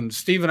 When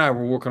Steve and I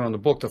were working on the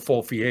book, The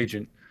Full Fee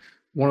Agent,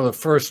 one of the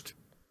first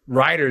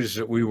writers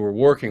that we were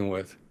working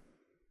with,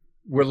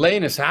 we're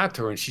laying this out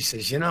to her, and she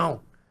says,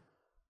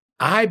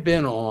 I've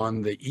been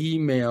on the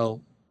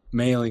email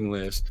mailing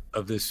list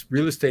of this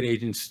real estate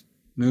agent's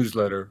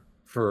newsletter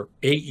for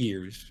 8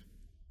 years.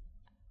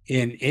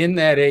 And in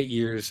that 8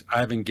 years,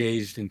 I've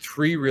engaged in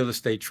 3 real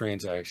estate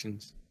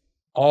transactions,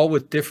 all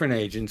with different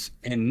agents,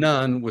 and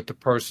none with the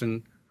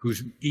person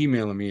who's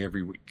emailing me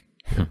every week.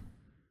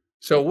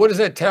 So what does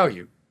that tell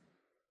you?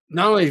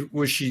 Not only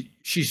was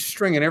she's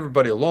stringing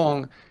everybody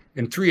along,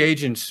 and 3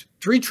 agents,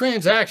 3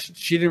 transactions,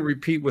 she didn't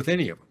repeat with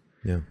any of them.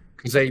 Yeah.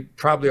 Because they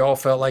probably all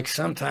felt like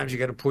sometimes you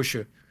got to push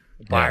a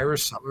buyer or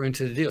seller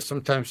into the deal.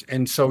 Sometimes,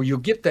 and so you'll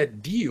get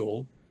that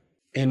deal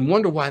and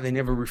wonder why they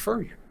never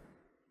refer you.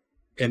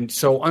 And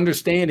so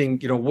understanding,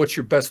 what's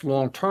your best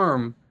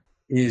long-term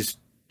is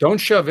don't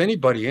shove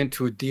anybody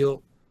into a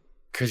deal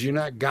because you're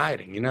not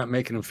guiding, you're not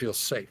making them feel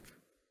safe.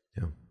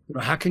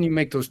 Yeah. How can you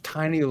make those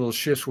tiny little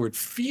shifts where it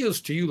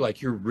feels to you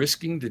like you're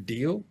risking the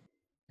deal?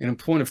 And in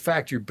point of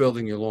fact, you're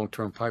building your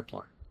long-term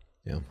pipeline.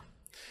 Yeah.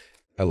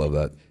 I love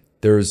that.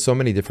 There's so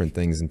many different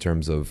things in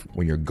terms of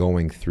when you're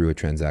going through a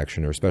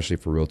transaction, or especially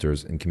for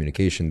realtors in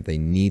communication, they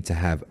need to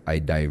have a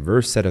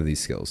diverse set of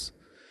these skills.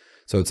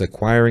 So it's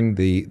acquiring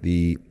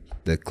the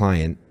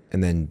client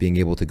and then being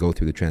able to go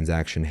through the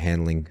transaction,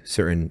 handling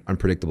certain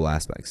unpredictable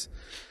aspects.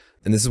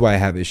 And this is why I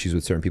have issues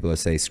with certain people that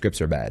say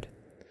scripts are bad.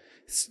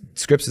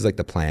 Scripts is like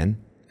the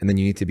plan, and then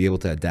you need to be able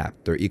to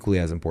adapt. They're equally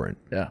as important.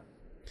 Yeah.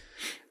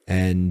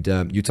 And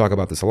you talk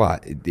about this a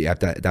lot. The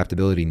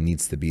adaptability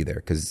needs to be there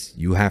because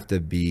you have to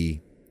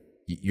be,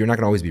 you're not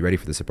going to always be ready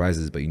for the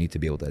surprises, but you need to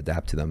be able to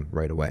adapt to them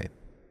right away.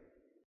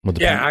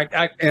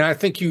 I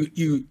think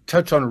you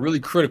touch on a really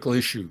critical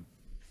issue.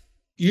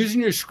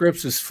 Using your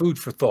scripts is food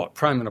for thought,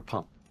 priming a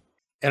pump.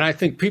 And I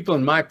think people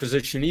in my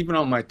position, even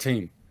on my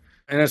team,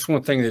 and that's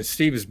one thing that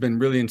Steve has been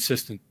really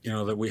insistent,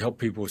 that we help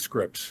people with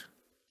scripts.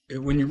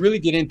 When you really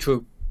get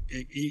into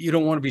it, you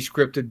don't want to be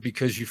scripted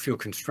because you feel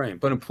constrained.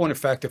 But in point of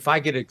fact, if I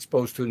get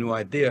exposed to a new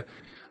idea,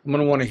 I'm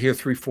going to want to hear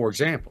 3-4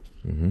 examples.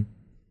 Mm-hmm.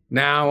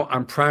 Now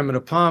I'm priming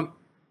a pump.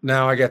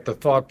 Now I got the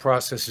thought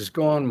process is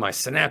going. My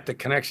synaptic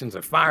connections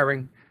are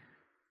firing.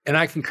 And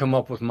I can come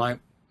up with my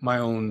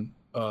own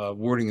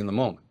wording in the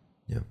moment.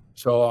 Yeah.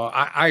 So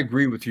I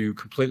agree with you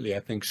completely. I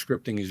think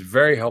scripting is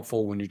very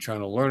helpful when you're trying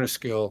to learn a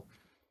skill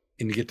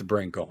and to get the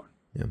brain going.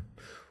 Yeah.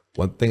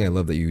 One thing I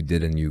love that you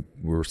did and you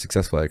were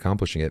successful at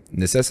accomplishing it,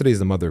 necessity is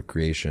the mother of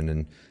creation.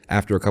 And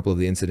after a couple of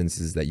the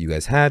incidences that you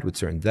guys had with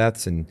certain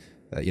deaths and,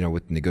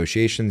 with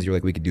negotiations, you're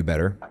like, we could do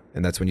better.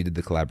 And that's when you did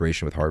the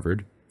collaboration with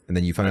Harvard. And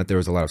then you found out there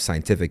was a lot of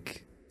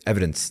scientific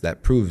evidence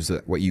that proves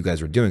that what you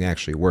guys were doing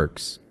actually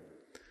works.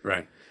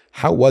 Right.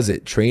 How was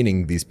it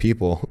training these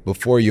people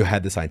before you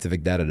had the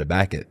scientific data to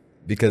back it?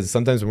 Because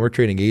sometimes when we're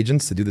training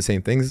agents to do the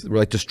same things, we're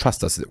like, just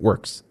trust us. It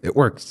works. It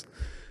works.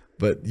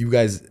 But you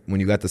guys, when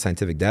you got the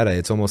scientific data,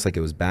 it's almost like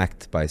it was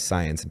backed by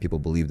science and people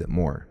believed it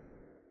more.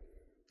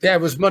 Yeah,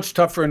 it was much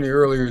tougher in the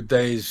earlier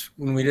days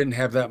when we didn't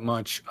have that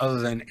much other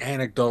than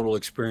anecdotal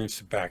experience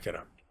to back it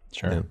up.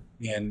 Sure.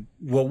 Yeah. And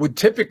what would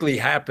typically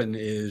happen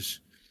is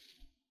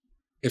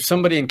if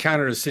somebody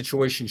encountered a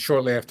situation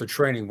shortly after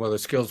training, while the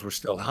skills were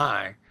still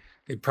high,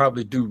 they'd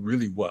probably do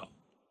really well.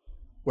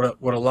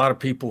 What a lot of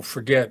people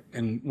forget,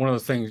 and one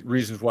of the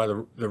reasons why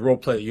the role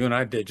play that you and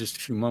I did just a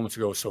few moments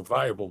ago was so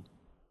valuable,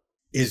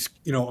 is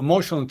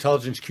emotional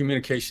intelligence,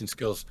 communication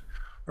skills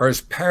are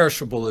as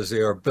perishable as they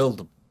are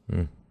buildable.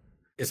 Mm.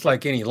 It's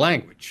like any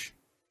language.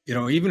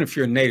 Even if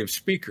you're a native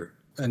speaker,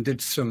 and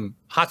did some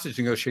hostage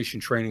negotiation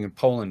training in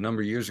Poland a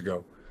number of years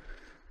ago,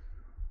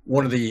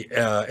 one of the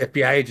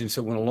FBI agents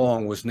that went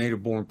along was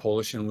native-born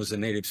Polish and was a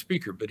native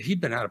speaker, but he'd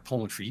been out of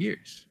Poland for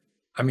years.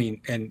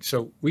 And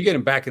so we get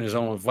him back in his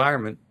own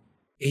environment.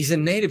 He's a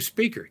native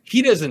speaker.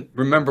 He doesn't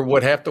remember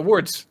what half the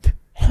words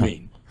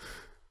mean.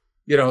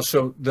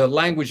 So the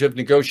language of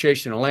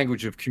negotiation, a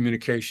language of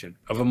communication,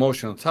 of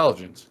emotional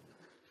intelligence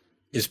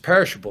is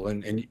perishable.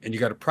 And you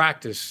got to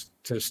practice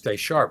to stay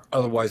sharp.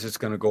 Otherwise, it's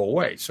going to go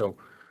away. So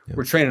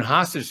we're training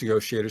hostage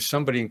negotiators.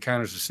 Somebody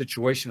encounters a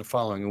situation the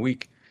following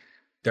week.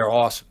 They're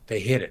awesome.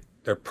 They hit it.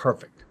 They're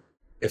perfect.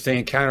 If they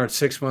encounter it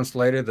 6 months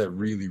later, they're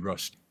really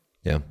rusty.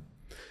 Yeah.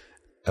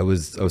 I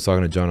was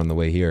talking to John on the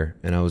way here,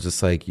 and I was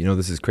just like,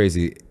 this is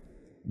crazy.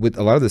 With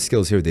a lot of the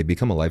skills here, they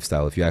become a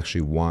lifestyle if you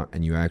actually want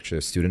and you're actually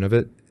a student of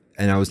it.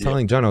 And I was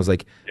telling John, I was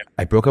like,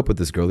 I broke up with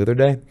this girl the other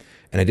day,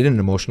 and I did an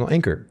emotional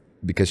anchor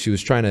because she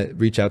was trying to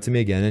reach out to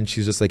me again, and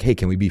she's just like, hey,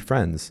 can we be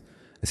friends?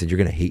 I said, you're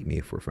going to hate me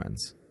if we're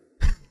friends.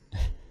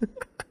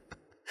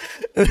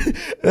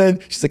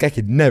 And she's like, I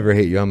could never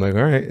hate you. I'm like,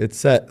 all right, it's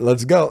set.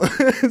 Let's go.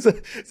 so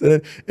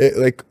then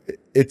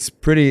it's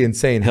pretty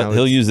insane how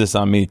he'll use this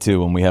on me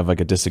too when we have like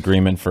a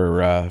disagreement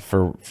for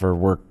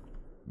work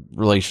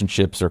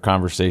relationships or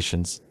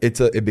conversations.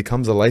 It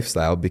becomes a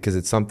lifestyle because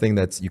it's something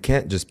you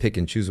can't just pick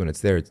and choose when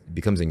it's there. It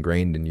becomes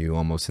ingrained in you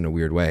almost in a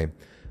weird way.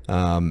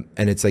 And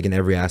it's like in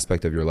every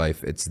aspect of your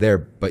life, it's there,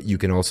 but you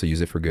can also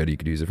use it for good. You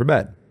could use it for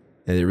bad.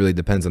 And it really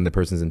depends on the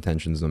person's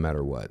intentions no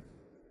matter what.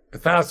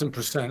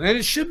 1,000%. And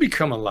it should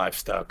become a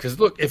lifestyle. Because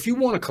look, if you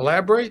want to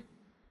collaborate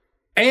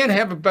and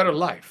have a better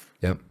life,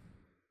 Yep.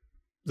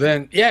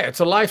 then yeah, it's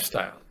a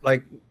lifestyle.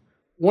 Like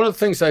one of the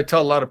things I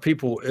tell a lot of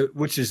people,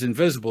 which is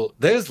invisible,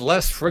 there's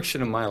less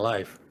friction in my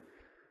life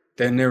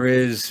than there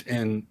is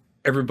in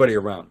everybody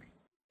around me.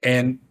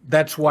 And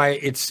that's why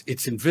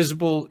it's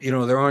invisible. You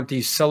know, there aren't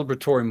these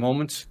celebratory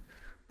moments,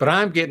 but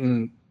I'm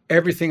getting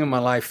everything in my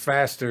life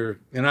faster.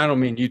 And I don't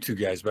mean you two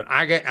guys, but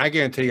I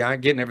guarantee you, I'm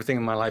getting everything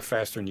in my life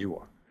faster than you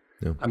are.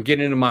 Yeah. I'm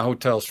getting into my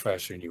hotels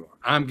faster than you are.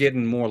 I'm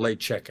getting more late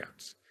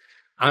checkouts.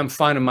 I'm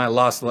finding my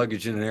lost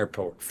luggage in an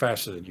airport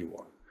faster than you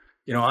are.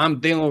 You know, I'm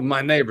dealing with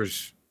my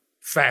neighbors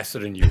faster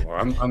than you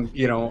are.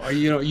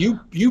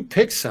 You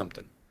pick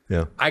something.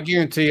 Yeah. I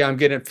guarantee you I'm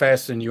getting it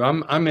faster than you.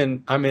 I'm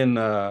in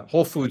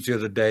Whole Foods the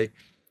other day.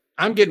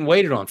 I'm getting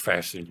waited on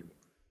faster than you.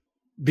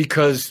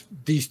 Because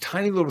these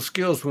tiny little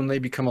skills, when they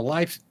become a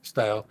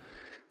lifestyle,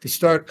 they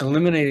start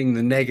eliminating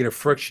the negative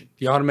friction,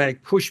 the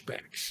automatic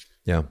pushbacks.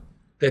 Yeah.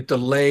 That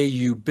delay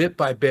you bit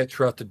by bit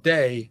throughout the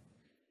day,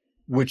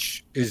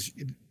 which is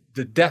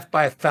the death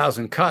by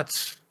 1,000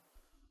 cuts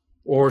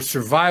or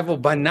survival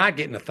by not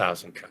getting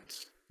 1,000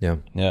 cuts. Yeah.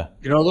 Yeah.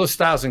 You know, those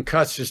 1,000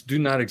 cuts just do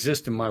not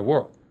exist in my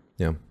world.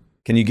 Yeah.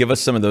 Can you give us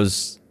some of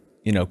those,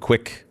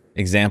 quick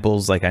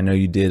examples? Like I know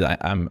you did.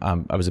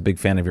 I was a big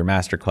fan of your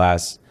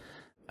masterclass.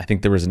 I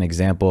think there was an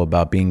example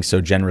about being so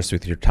generous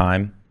with your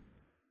time.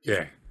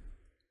 Yeah.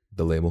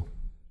 The label.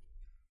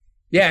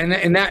 Yeah,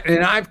 and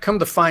I've come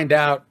to find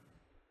out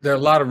there are a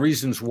lot of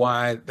reasons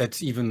why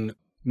that's even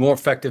more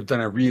effective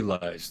than I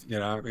realized. You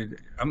know,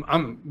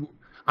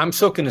 I'm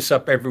soaking this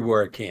up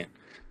everywhere I can.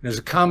 There's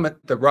a comment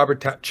that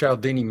Robert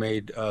Cialdini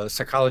made,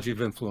 Psychology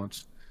of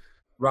Influence.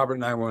 Robert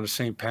and I were on the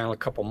same panel a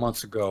couple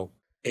months ago,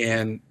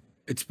 and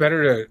it's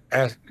better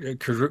to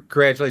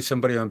congratulate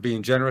somebody on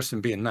being generous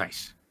than being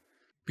nice.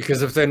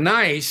 Because if they're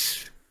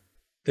nice,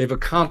 they've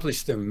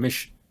accomplished their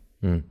mission.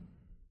 And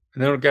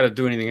they don't got to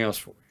do anything else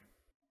for you.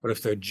 But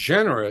if they're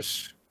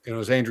generous,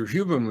 as Andrew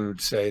Huberman would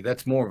say,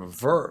 that's more of a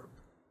verb.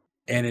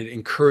 And it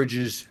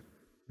encourages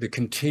the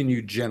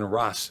continued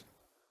generosity.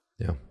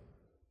 Yeah.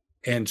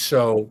 And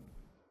so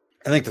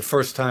I think the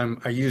first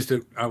time I used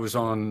it, I was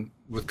on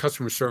with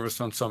customer service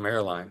on some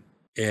airline.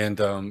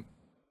 And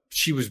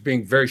she was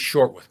being very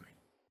short with me.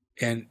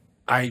 And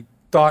I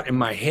thought in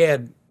my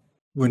head,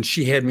 when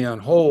she had me on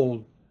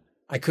hold,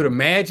 I could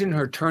imagine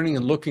her turning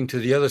and looking to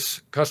the other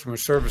customer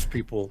service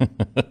people,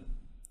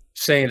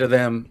 saying to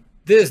them,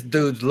 this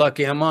dude's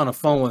lucky I'm on the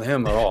phone with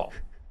him at all.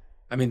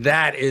 I mean,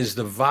 that is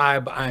the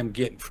vibe I'm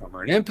getting from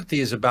her. And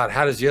empathy is about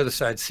how does the other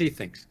side see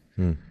things.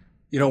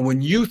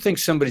 When you think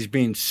somebody's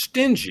being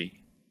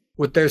stingy,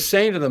 what they're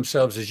saying to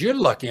themselves is, you're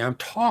lucky I'm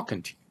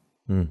talking to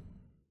you.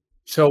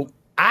 So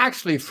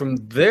actually, from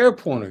their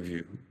point of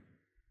view,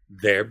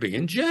 they're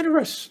being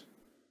generous.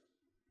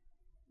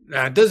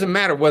 Now, it doesn't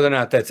matter whether or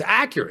not that's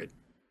accurate.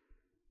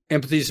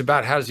 Empathy is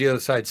about how does the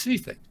other side see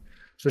things.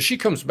 So she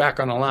comes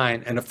back on the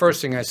line, and the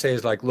first thing I say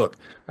is like, look,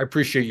 I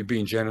appreciate you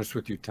being generous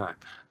with your time.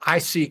 I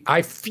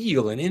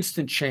feel an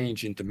instant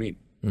change in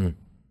demeanor.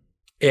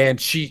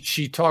 And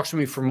she talks to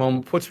me for a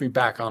moment, puts me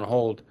back on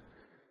hold.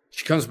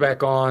 She comes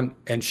back on,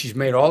 and she's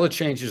made all the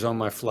changes on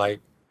my flight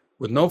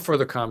with no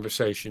further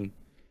conversation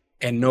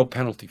and no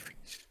penalty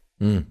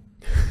fees.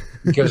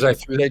 Because I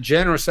threw that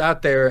generous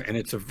out there, and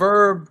it's a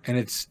verb, and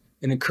it's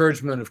an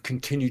encouragement of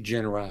continued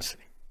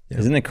generosity. Yeah.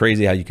 Isn't it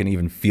crazy how you can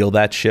even feel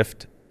that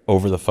shift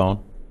over the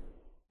phone?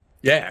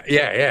 Yeah.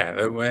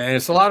 And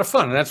it's a lot of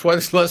fun. And that's why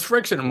there's less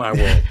friction in my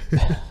world.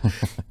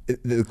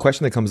 The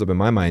question that comes up in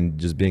my mind,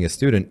 just being a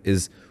student,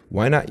 is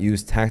why not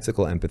use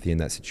tactical empathy in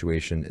that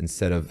situation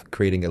instead of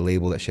creating a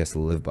label that she has to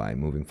live by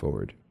moving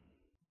forward?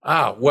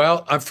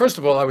 Well, first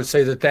of all, I would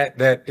say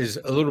that is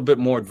a little bit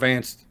more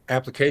advanced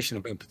application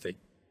of empathy.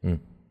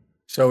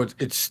 So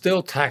it's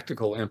still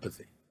tactical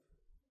empathy.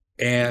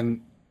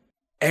 And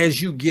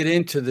as you get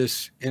into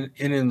this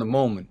in the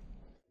moment,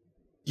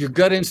 your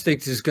gut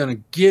instinct is going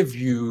to give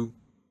you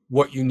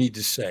what you need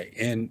to say.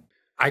 And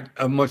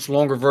a much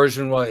longer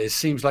version, well, it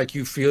seems like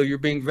you feel you're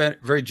being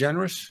very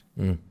generous.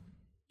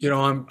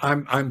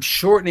 I'm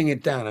shortening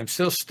it down. I'm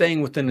still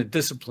staying within the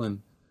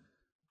discipline.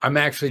 I'm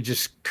actually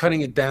just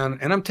cutting it down,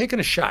 and I'm taking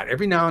a shot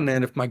every now and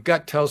then. If my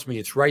gut tells me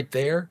it's right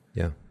there,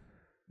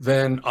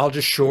 then I'll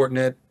just shorten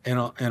it and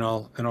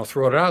I'll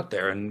throw it out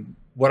there. And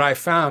what I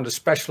found,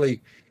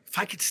 especially if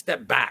I could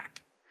step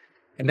back,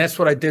 and that's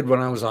what I did when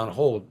I was on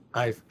hold.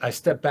 I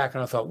stepped back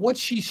and I thought, what's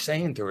she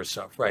saying to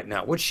herself right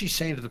now? What's she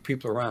saying to the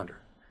people around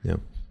her? Yeah.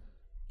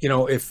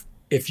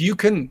 If you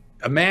can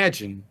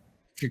imagine,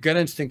 if your gut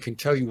instinct can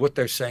tell you what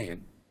they're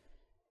saying,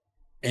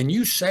 and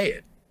you say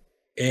it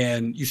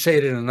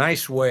in a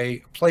nice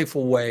way, a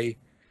playful way,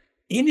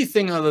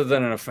 anything other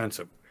than an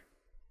offensive way,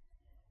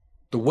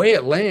 the way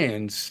it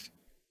lands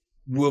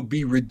will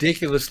be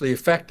ridiculously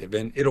effective,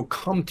 and it'll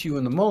come to you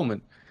in the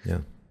moment. Yeah.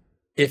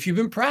 if you've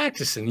been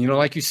practicing,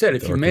 like you said,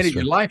 if you made it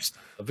your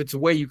lifestyle, if it's a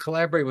way you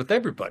collaborate with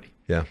everybody.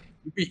 Yeah.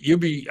 You'd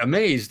be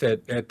amazed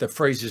at the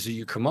phrases that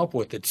you come up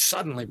with that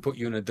suddenly put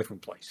you in a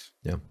different place.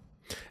 Yeah.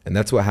 And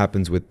that's what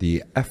happens with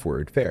the F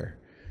word, fair.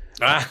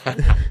 I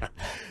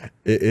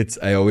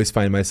always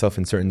find myself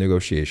in certain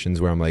negotiations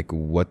where I'm like,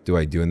 what do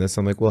I do in this?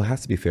 I'm like, well, it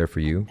has to be fair for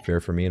you,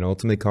 fair for me, and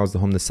ultimately cause the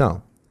home to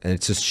sell. And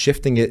it's just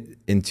shifting it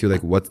into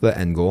like, what's the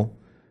end goal?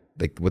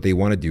 Like what they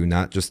want to do,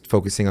 not just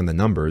focusing on the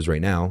numbers right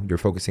now. You're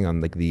focusing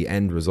on like the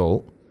end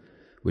result,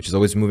 which is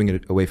always moving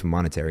it away from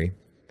monetary,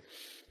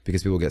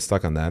 because people get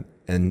stuck on that.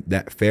 And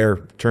that fair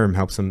term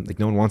helps them. Like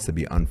no one wants to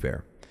be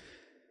unfair.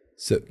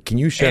 So can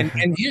you share?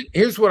 And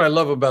here's what I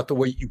love about the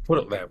way you put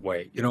it that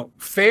way.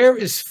 Fair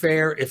is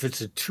fair if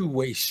it's a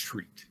two-way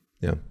street.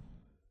 Yeah.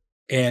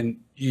 And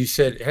you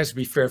said it has to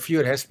be fair for you.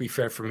 It has to be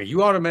fair for me.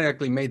 You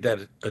automatically made that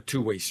a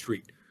two-way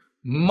street.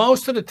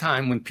 Most of the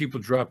time when people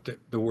drop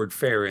the word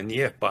fair in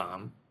the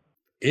F-bomb,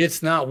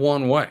 it's not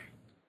one way.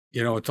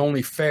 It's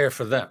only fair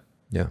for them.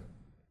 Yeah.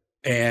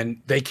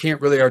 And they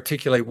can't really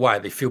articulate why.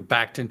 They feel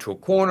backed into a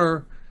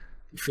corner.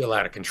 They feel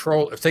out of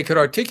control. If they could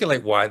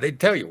articulate why, they'd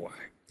tell you why.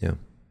 Yeah.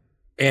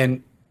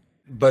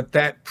 But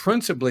that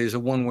principally is a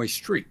one-way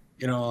street,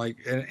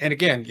 and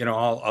again,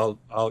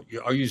 I'll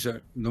use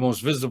the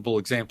most visible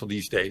example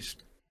these days.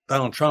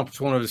 Donald Trump, it's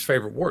one of his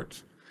favorite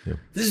words. Yeah.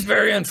 This is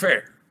very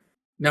unfair.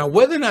 Now,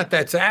 whether or not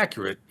that's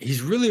accurate,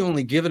 he's really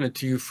only given it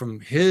to you from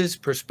his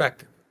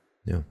perspective.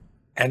 Yeah.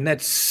 And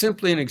that's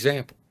simply an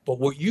example. But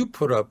what you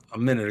put up a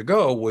minute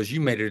ago was you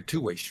made it a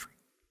two-way street.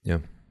 Yeah.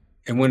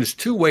 And when it's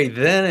two-way,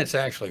 then it's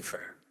actually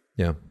fair.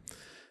 Yeah.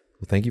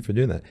 Well, thank you for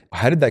doing that.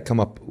 How did that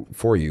come up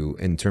for you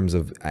in terms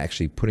of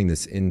actually putting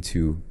this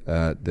into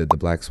the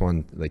Black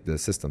Swan, like the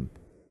system?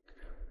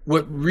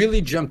 What really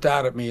jumped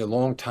out at me a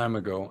long time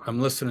ago, I'm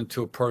listening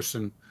to a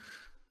person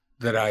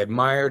that I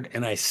admired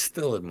and I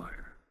still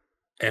admire,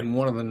 and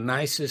one of the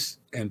nicest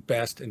and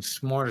best and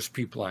smartest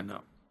people I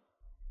know.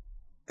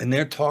 And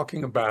they're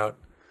talking about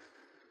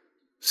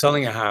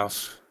selling a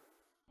house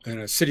in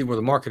a city where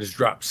the market has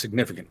dropped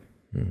significantly.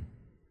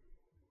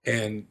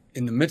 And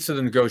in the midst of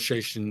the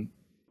negotiation,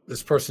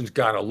 this person's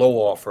got a low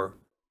offer,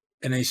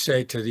 and they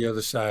say to the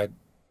other side,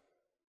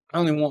 I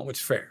only want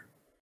what's fair.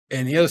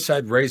 And the other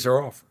side raised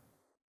their offer.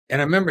 And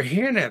I remember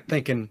hearing that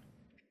thinking,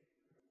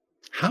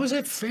 how is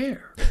that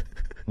fair?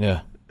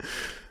 Yeah.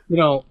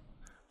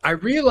 I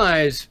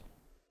realize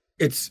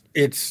it's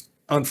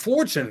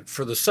unfortunate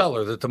for the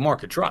seller that the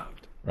market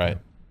dropped. Right.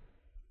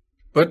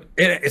 But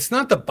it's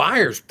not the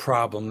buyer's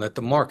problem that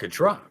the market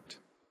dropped.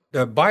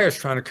 The buyer's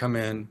trying to come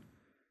in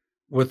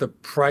with a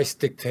price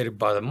dictated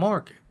by the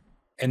market.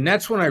 And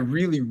that's when I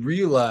really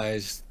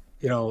realized,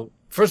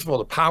 first of all,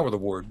 the power of the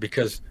word,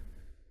 because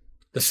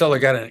the seller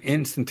got an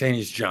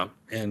instantaneous jump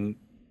and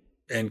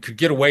could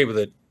get away with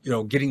it,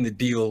 getting the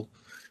deal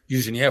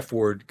using the F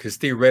word, because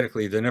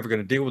theoretically they're never going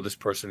to deal with this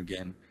person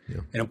again. Yeah.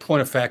 And a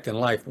point of fact in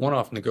life,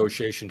 one-off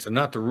negotiations are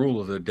not the rule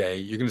of the day.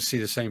 You're going to see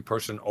the same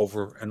person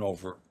over and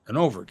over and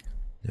over again.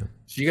 Yeah.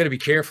 So you got to be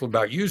careful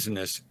about using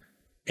this.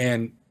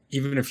 And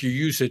even if you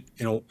use it,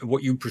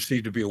 what you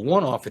perceive to be a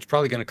one-off, it's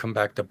probably going to come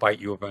back to bite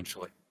you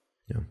eventually.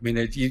 Yeah. I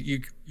mean,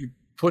 you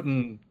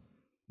putting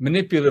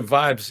manipulative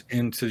vibes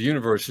into the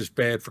universe is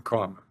bad for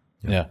karma.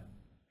 Yeah.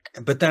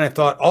 But then I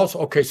thought also,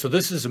 okay, so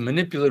this is a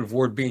manipulative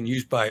word being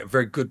used by a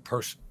very good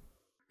person.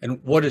 And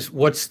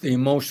what's the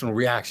emotional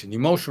reaction? The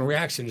emotional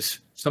reaction is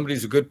somebody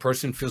who's a good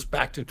person feels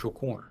backed into a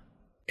corner,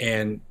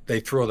 and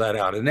they throw that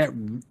out.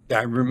 And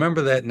I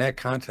remember that in that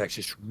context,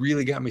 just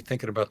really got me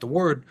thinking about the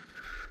word,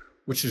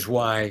 which is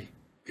why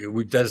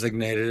we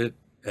designated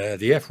it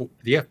the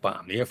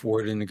F-bomb, the F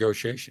word in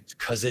negotiations,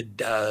 because it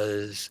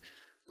does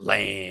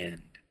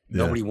land. Yeah.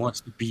 Nobody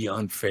wants to be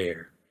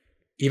unfair,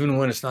 even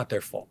when it's not their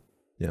fault.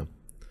 Yeah.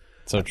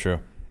 So true.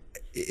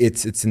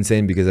 It's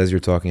insane, because as you're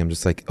talking, I'm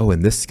just like, oh,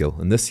 and this skill,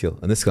 and this skill,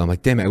 and this skill. I'm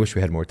like, damn it, I wish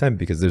we had more time,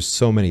 because there's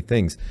so many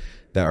things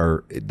that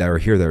are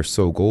here that are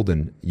so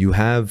golden. You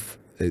have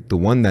the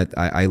one that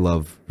I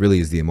love really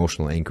is the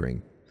emotional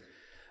anchoring.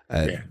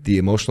 The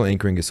emotional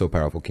anchoring is so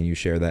powerful. Can you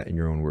share that in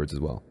your own words as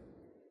well?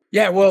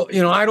 Yeah, well,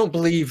 I don't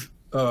believe,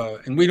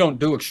 and we don't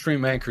do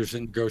extreme anchors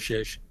in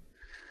negotiation.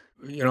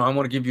 I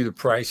want to give you the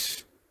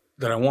price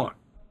that I want.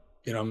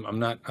 I'm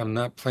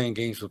not playing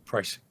games with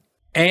pricing.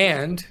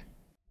 And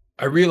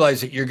I realize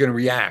that you're going to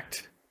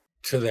react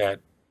to that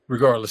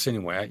regardless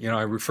anyway.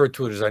 I refer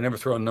to it as I never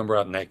throw a number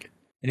out naked.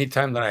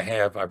 Anytime that I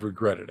have, I've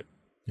regretted it.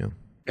 Yeah.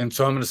 And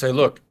so I'm going to say,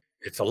 look,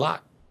 it's a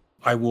lot.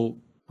 I will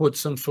put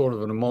some sort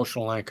of an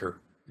emotional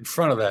anchor in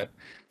front of that.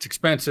 It's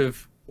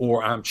expensive,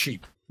 or I'm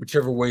cheap,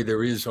 whichever way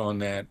there is on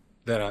that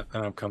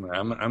I'm coming.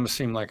 I'm going to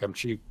seem like I'm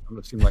cheap. I'm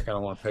going to seem like I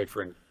don't want to pay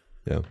for anything.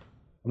 Yeah. I'm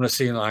going to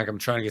seem like I'm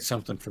trying to get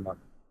something for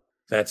nothing.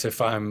 That's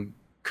if I'm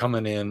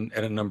coming in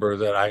at a number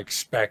that I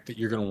expect that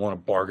you're going to want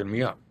to bargain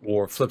me up.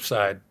 Or flip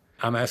side,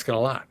 I'm asking a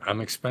lot. I'm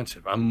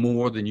expensive. I'm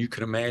more than you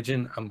could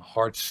imagine. I'm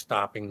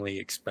heart-stoppingly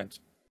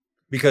expensive.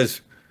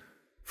 Because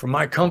for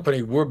my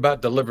company, we're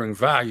about delivering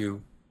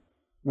value.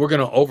 We're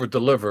going to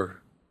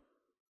over-deliver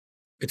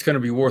it's going to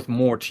be worth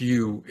more to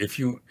you if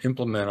you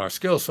implement our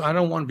skills. So I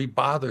don't want to be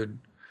bothered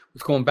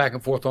with going back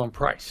and forth on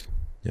price.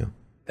 Yeah.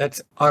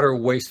 That's utter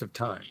waste of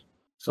time.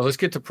 So let's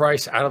get the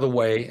price out of the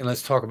way and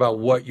let's talk about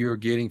what you're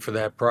getting for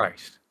that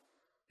price.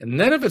 And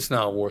then if it's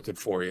not worth it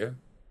for you,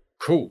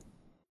 cool.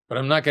 But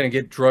I'm not going to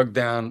get drugged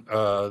down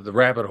the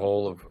rabbit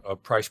hole of a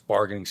price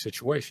bargaining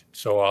situation.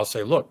 So I'll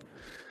say, look,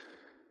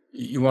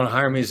 you want to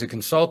hire me as a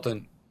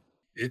consultant,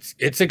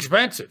 it's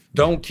expensive.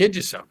 Don't kid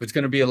yourself. It's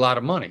going to be a lot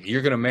of money.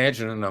 You're going to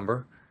imagine a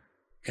number.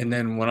 And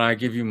then when I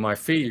give you my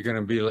fee,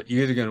 you're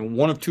either going to,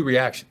 one of two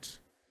reactions.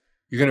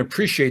 You're going to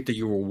appreciate that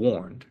you were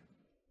warned.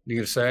 You're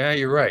going to say,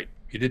 you're right.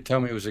 You did tell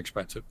me it was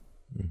expensive.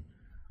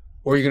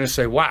 Or you're going to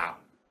say, wow,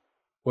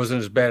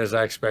 wasn't as bad as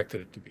I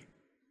expected it to be.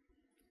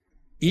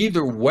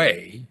 Either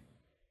way,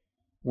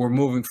 we're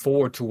moving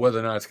forward to whether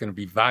or not it's going to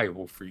be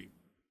valuable for you.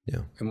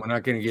 Yeah. And we're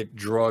not going to get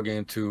dragged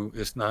into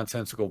this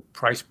nonsensical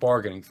price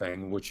bargaining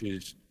thing, which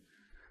is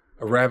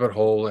a rabbit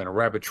hole and a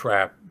rabbit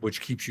trap,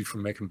 which keeps you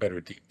from making better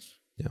deals.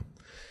 Yeah.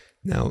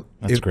 Now,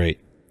 that's great.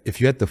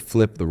 If you had to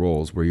flip the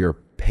roles where you're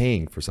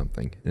paying for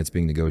something and it's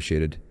being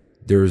negotiated,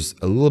 there's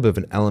a little bit of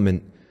an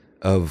element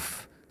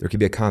of there could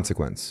be a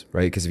consequence,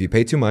 right? Because if you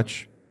pay too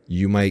much,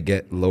 you might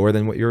get lower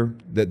than what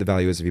the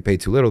value is. If you pay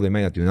too little, they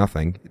might not do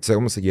nothing. It's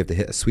almost like you have to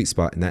hit a sweet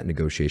spot in that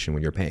negotiation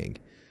when you're paying.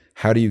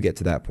 How do you get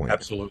to that point?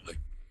 Absolutely.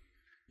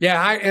 Yeah,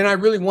 I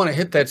really want to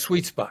hit that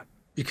sweet spot,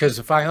 because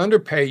if I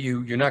underpay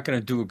you, you're not going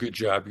to do a good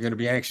job. You're going to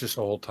be anxious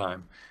the whole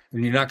time,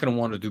 and you're not going to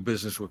want to do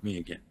business with me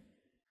again.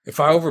 If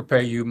I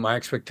overpay you, my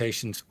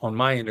expectations on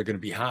my end are going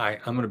to be high.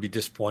 I'm going to be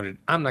disappointed.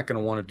 I'm not going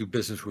to want to do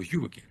business with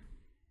you again.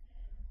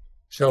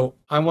 So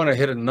I want to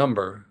hit a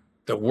number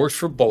that works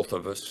for both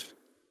of us,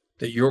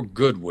 that you're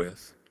good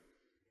with.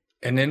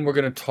 And then we're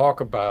going to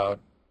talk about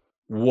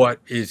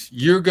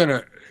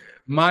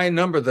my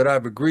number that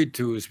I've agreed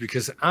to is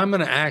because I'm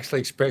going to actually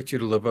expect you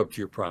to live up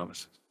to your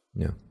promises.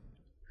 Yeah.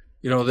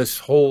 This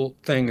whole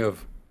thing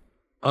of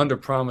under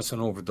promise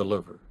and over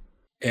deliver.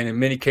 And in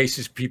many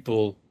cases,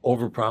 people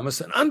over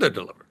promise and under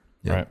deliver.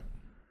 Yeah. Right.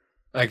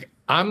 Like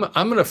I'm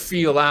going to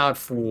feel out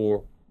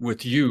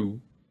with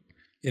you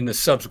in the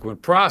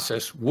subsequent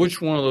process,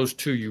 which one of those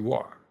two you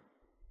are.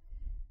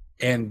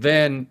 And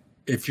then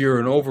if you're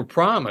an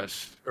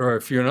overpromise or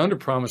if you're an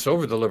underpromise,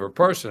 over-deliver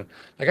person,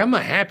 like I'm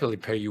gonna happily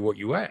pay you what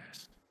you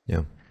asked.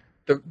 Yeah.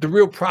 The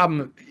real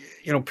problem,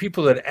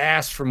 people that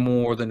ask for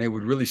more than they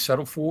would really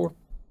settle for,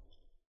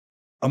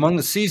 among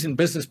the seasoned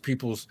business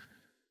peoples,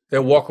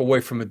 they'll walk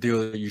away from a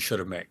deal that you should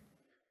have made.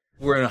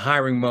 We're in a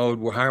hiring mode.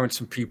 We're hiring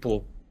some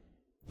people.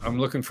 I'm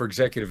looking for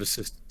executive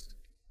assistants.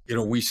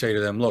 We say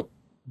to them, look,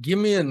 give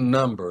me a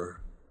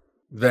number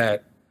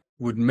that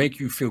would make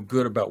you feel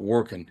good about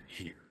working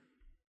here.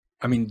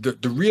 I mean,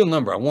 the real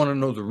number. I want to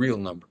know the real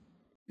number.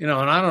 And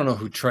I don't know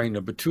who trained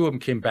them, but two of them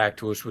came back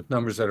to us with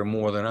numbers that are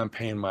more than I'm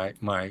paying my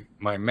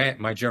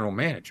general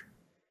manager.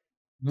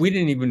 We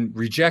didn't even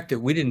reject it.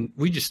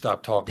 We just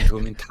stopped talking to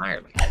him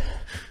entirely.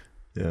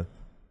 Yeah.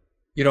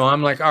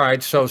 I'm like, all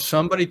right, so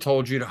somebody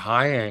told you to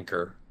high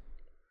anchor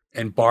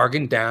and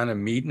bargain down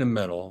and meet in the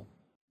middle.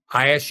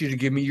 I asked you to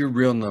give me your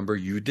real number.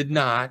 You did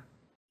not.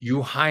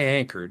 You high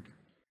anchored.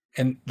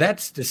 And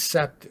that's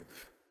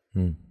deceptive.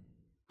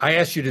 I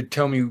asked you to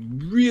tell me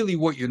really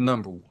what your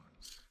number was.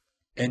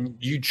 And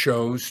you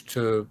chose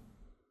to,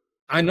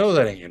 I know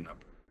that ain't your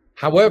number.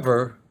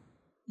 However,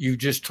 you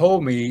just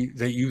told me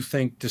that you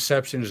think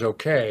deception is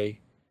okay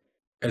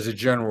as a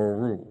general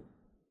rule.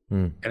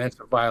 And that's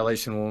a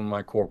violation of one of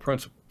my core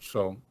principles.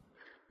 So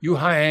you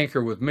high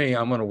anchor with me,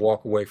 I'm going to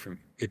walk away from you.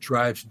 It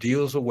drives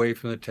deals away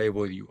from the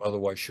table you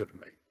otherwise should have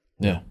made.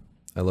 Yeah.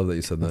 I love that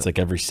you said that. It's like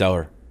every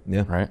seller.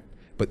 Yeah. Right.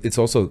 But it's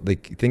also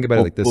like, think about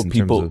it like this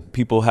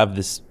people have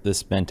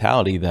this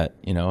mentality that,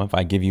 if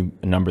I give you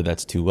a number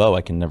that's too low,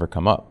 I can never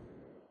come up.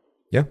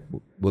 Yeah.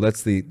 Well,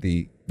 that's the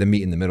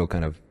meet in the middle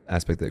kind of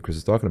aspect that Chris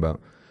is talking about.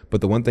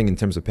 But the one thing in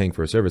terms of paying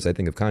for a service, I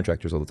think of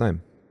contractors all the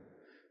time.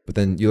 But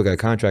then you look at a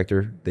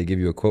contractor, they give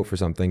you a quote for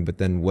something, but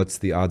then what's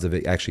the odds of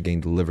it actually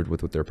getting delivered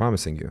with what they're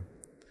promising you?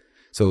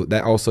 So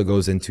that also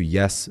goes into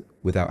yes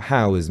without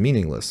how is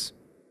meaningless.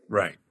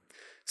 Right.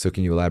 So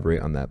can you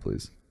elaborate on that,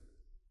 please?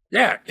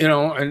 Yeah,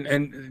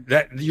 and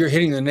that you're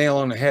hitting the nail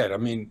on the head. I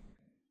mean,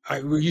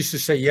 we used to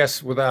say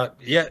yes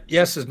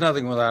is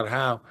nothing without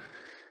how.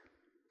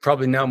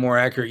 Probably now more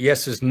accurate,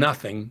 yes is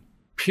nothing,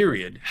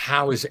 period.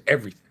 How is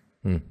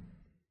everything.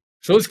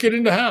 So let's get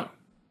into how.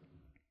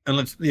 And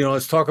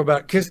let's talk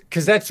about,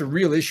 because that's a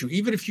real issue.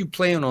 Even if you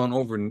plan on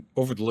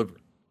over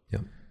delivering,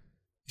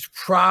 it's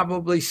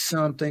probably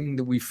something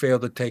that we fail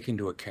to take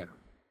into account.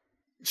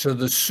 So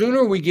the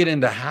sooner we get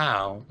into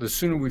how, the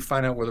sooner we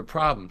find out where the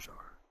problems are.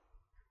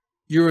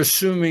 You're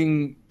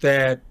assuming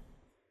that,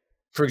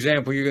 for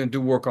example, you're going to do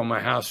work on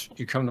my house.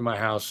 You come to my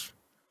house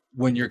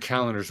when your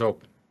calendar's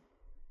open.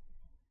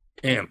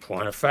 And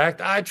point of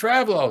fact, I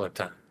travel all the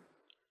time.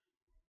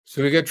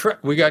 So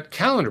we got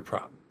calendar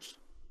problems.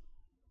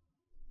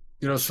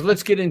 So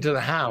let's get into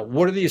the how.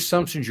 What are the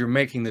assumptions you're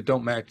making that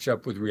don't match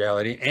up with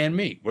reality and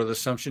me? What are the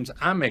assumptions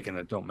I'm making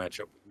that don't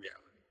match up with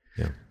reality?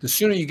 Yeah. The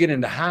sooner you get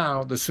into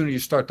how, the sooner you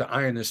start to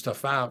iron this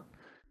stuff out.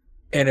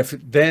 And if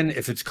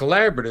it's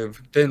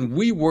collaborative, then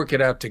we work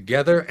it out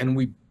together, and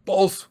we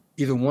both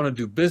either want to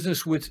do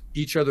business with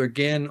each other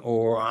again,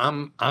 or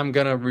I'm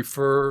going to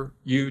refer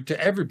you to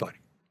everybody.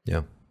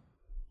 Yeah.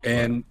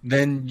 And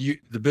then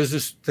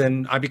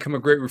then I become a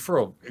great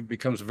referral. It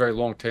becomes a very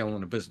long tail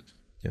in the business.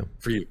 Yeah.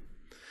 For you.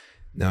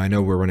 Now, I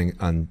know we're running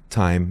on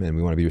time and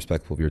we want to be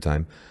respectful of your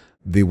time.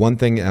 The one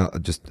thing,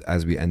 just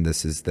as we end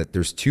this, is that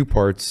there's two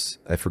parts.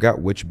 I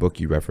forgot which book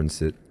you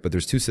referenced it, but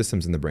there's two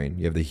systems in the brain.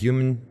 You have the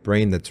human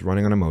brain that's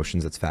running on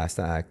emotions, that's fast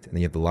to act, and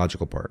then you have the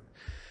logical part.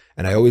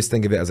 And I always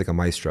think of it as like a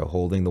maestro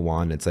holding the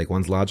wand. It's like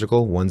one's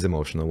logical, one's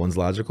emotional. One's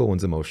logical,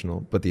 one's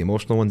emotional. But the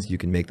emotional ones, you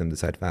can make them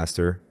decide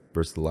faster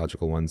versus the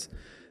logical ones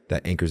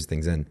that anchors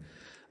things in.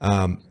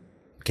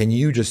 Can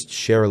you just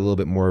share a little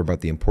bit more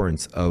about the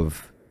importance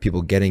of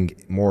people getting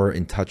more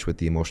in touch with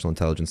the emotional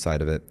intelligence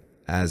side of it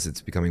as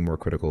it's becoming more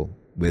critical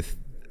with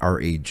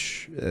our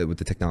age, with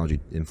the technology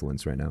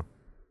influence right now?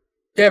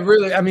 Yeah,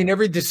 really. I mean,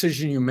 every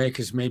decision you make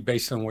is made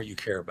based on what you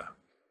care about.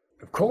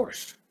 Of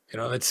course.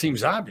 That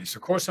seems obvious.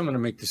 Of course, I'm going to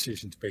make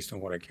decisions based on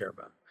what I care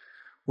about.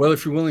 Well,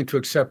 if you're willing to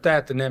accept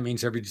that, then that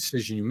means every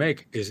decision you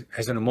make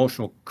has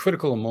an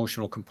critical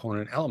emotional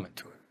component element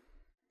to it.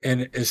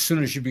 And as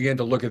soon as you begin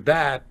to look at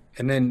that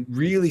and then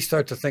really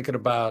start to thinking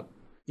about,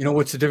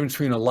 what's the difference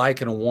between a like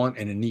and a want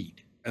and a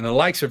need? And the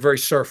likes are very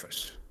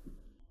surface,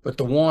 but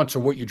the wants are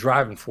what you're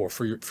driving for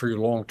your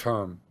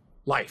long-term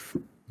life.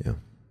 Yeah.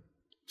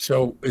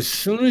 So as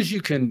soon as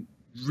you can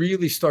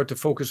really start to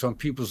focus on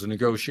people's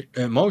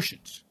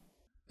emotions,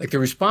 like the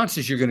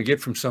responses you're going to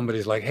get from somebody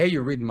is like, hey,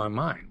 you're reading my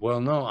mind.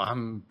 Well, no,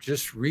 I'm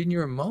just reading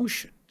your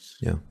emotions.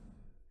 Yeah.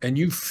 And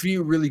you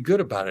feel really good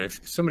about it.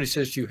 If somebody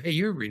says to you, hey,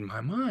 you're reading my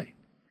mind,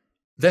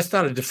 that's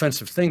not a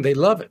defensive thing. They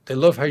love it. They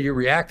love how you're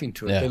reacting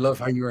to it. Yeah. They love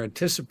how you're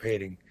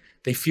anticipating.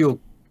 They feel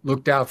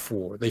looked out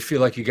for. They feel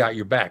like you got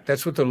your back.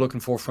 That's what they're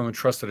looking for from a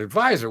trusted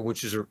advisor,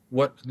 which is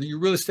what your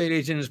real estate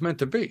agent is meant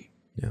to be.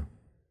 Yeah.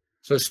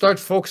 So start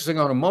focusing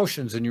on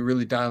emotions and you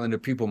really dial into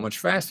people much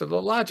faster.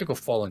 The logic will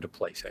fall into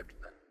place after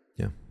that.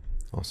 Yeah.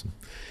 Awesome.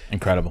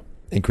 Incredible.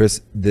 And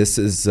Chris, this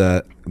is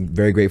I'm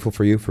very grateful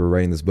for you for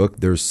writing this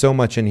book. There's so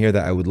much in here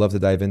that I would love to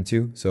dive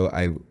into. So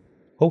I'm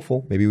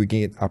hopeful maybe we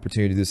can get an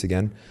opportunity to do this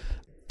again.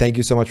 Thank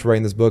you so much for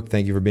writing this book.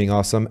 Thank you for being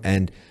awesome.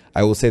 And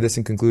I will say this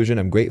in conclusion,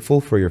 I'm grateful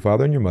for your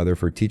father and your mother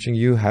for teaching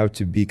you how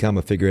to become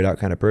a figure it out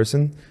kind of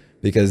person,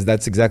 because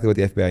that's exactly what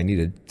the FBI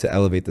needed to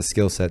elevate the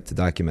skill set to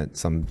document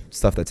some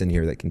stuff that's in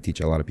here that can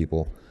teach a lot of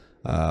people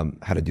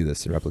how to do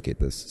this and replicate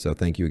this. So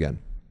thank you again.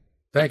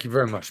 Thank you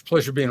very much.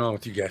 Pleasure being on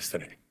with you guys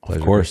today. Pleasure.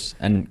 Of course.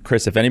 And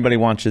Chris, if anybody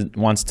wants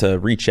to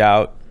reach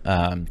out,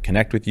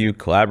 connect with you,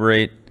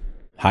 collaborate,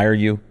 hire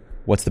you,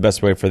 what's the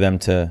best way for them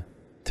to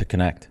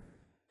connect?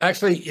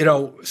 Actually,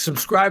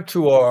 subscribe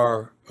to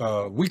our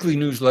weekly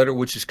newsletter,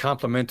 which is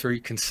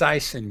complimentary,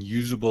 concise, and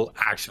usable,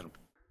 actionable.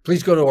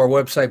 Please go to our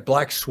website,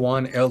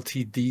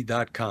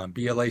 blackswanltd.com,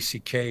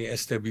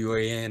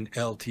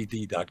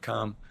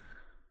 BlackSwanLTD.com.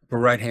 Upper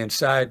right-hand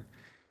side,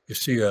 you'll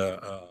see a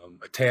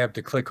tab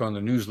to click on the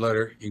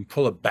newsletter. You can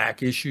pull up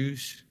back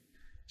issues,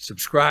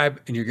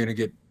 subscribe, and you're going to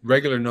get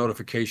regular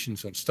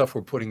notifications on stuff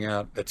we're putting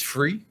out that's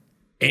free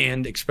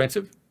and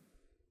expensive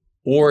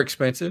or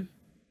expensive.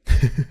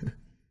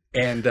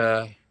 And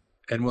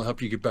we'll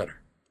help you get better.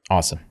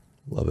 Awesome.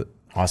 Love it.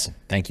 Awesome.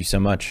 Thank you so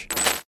much.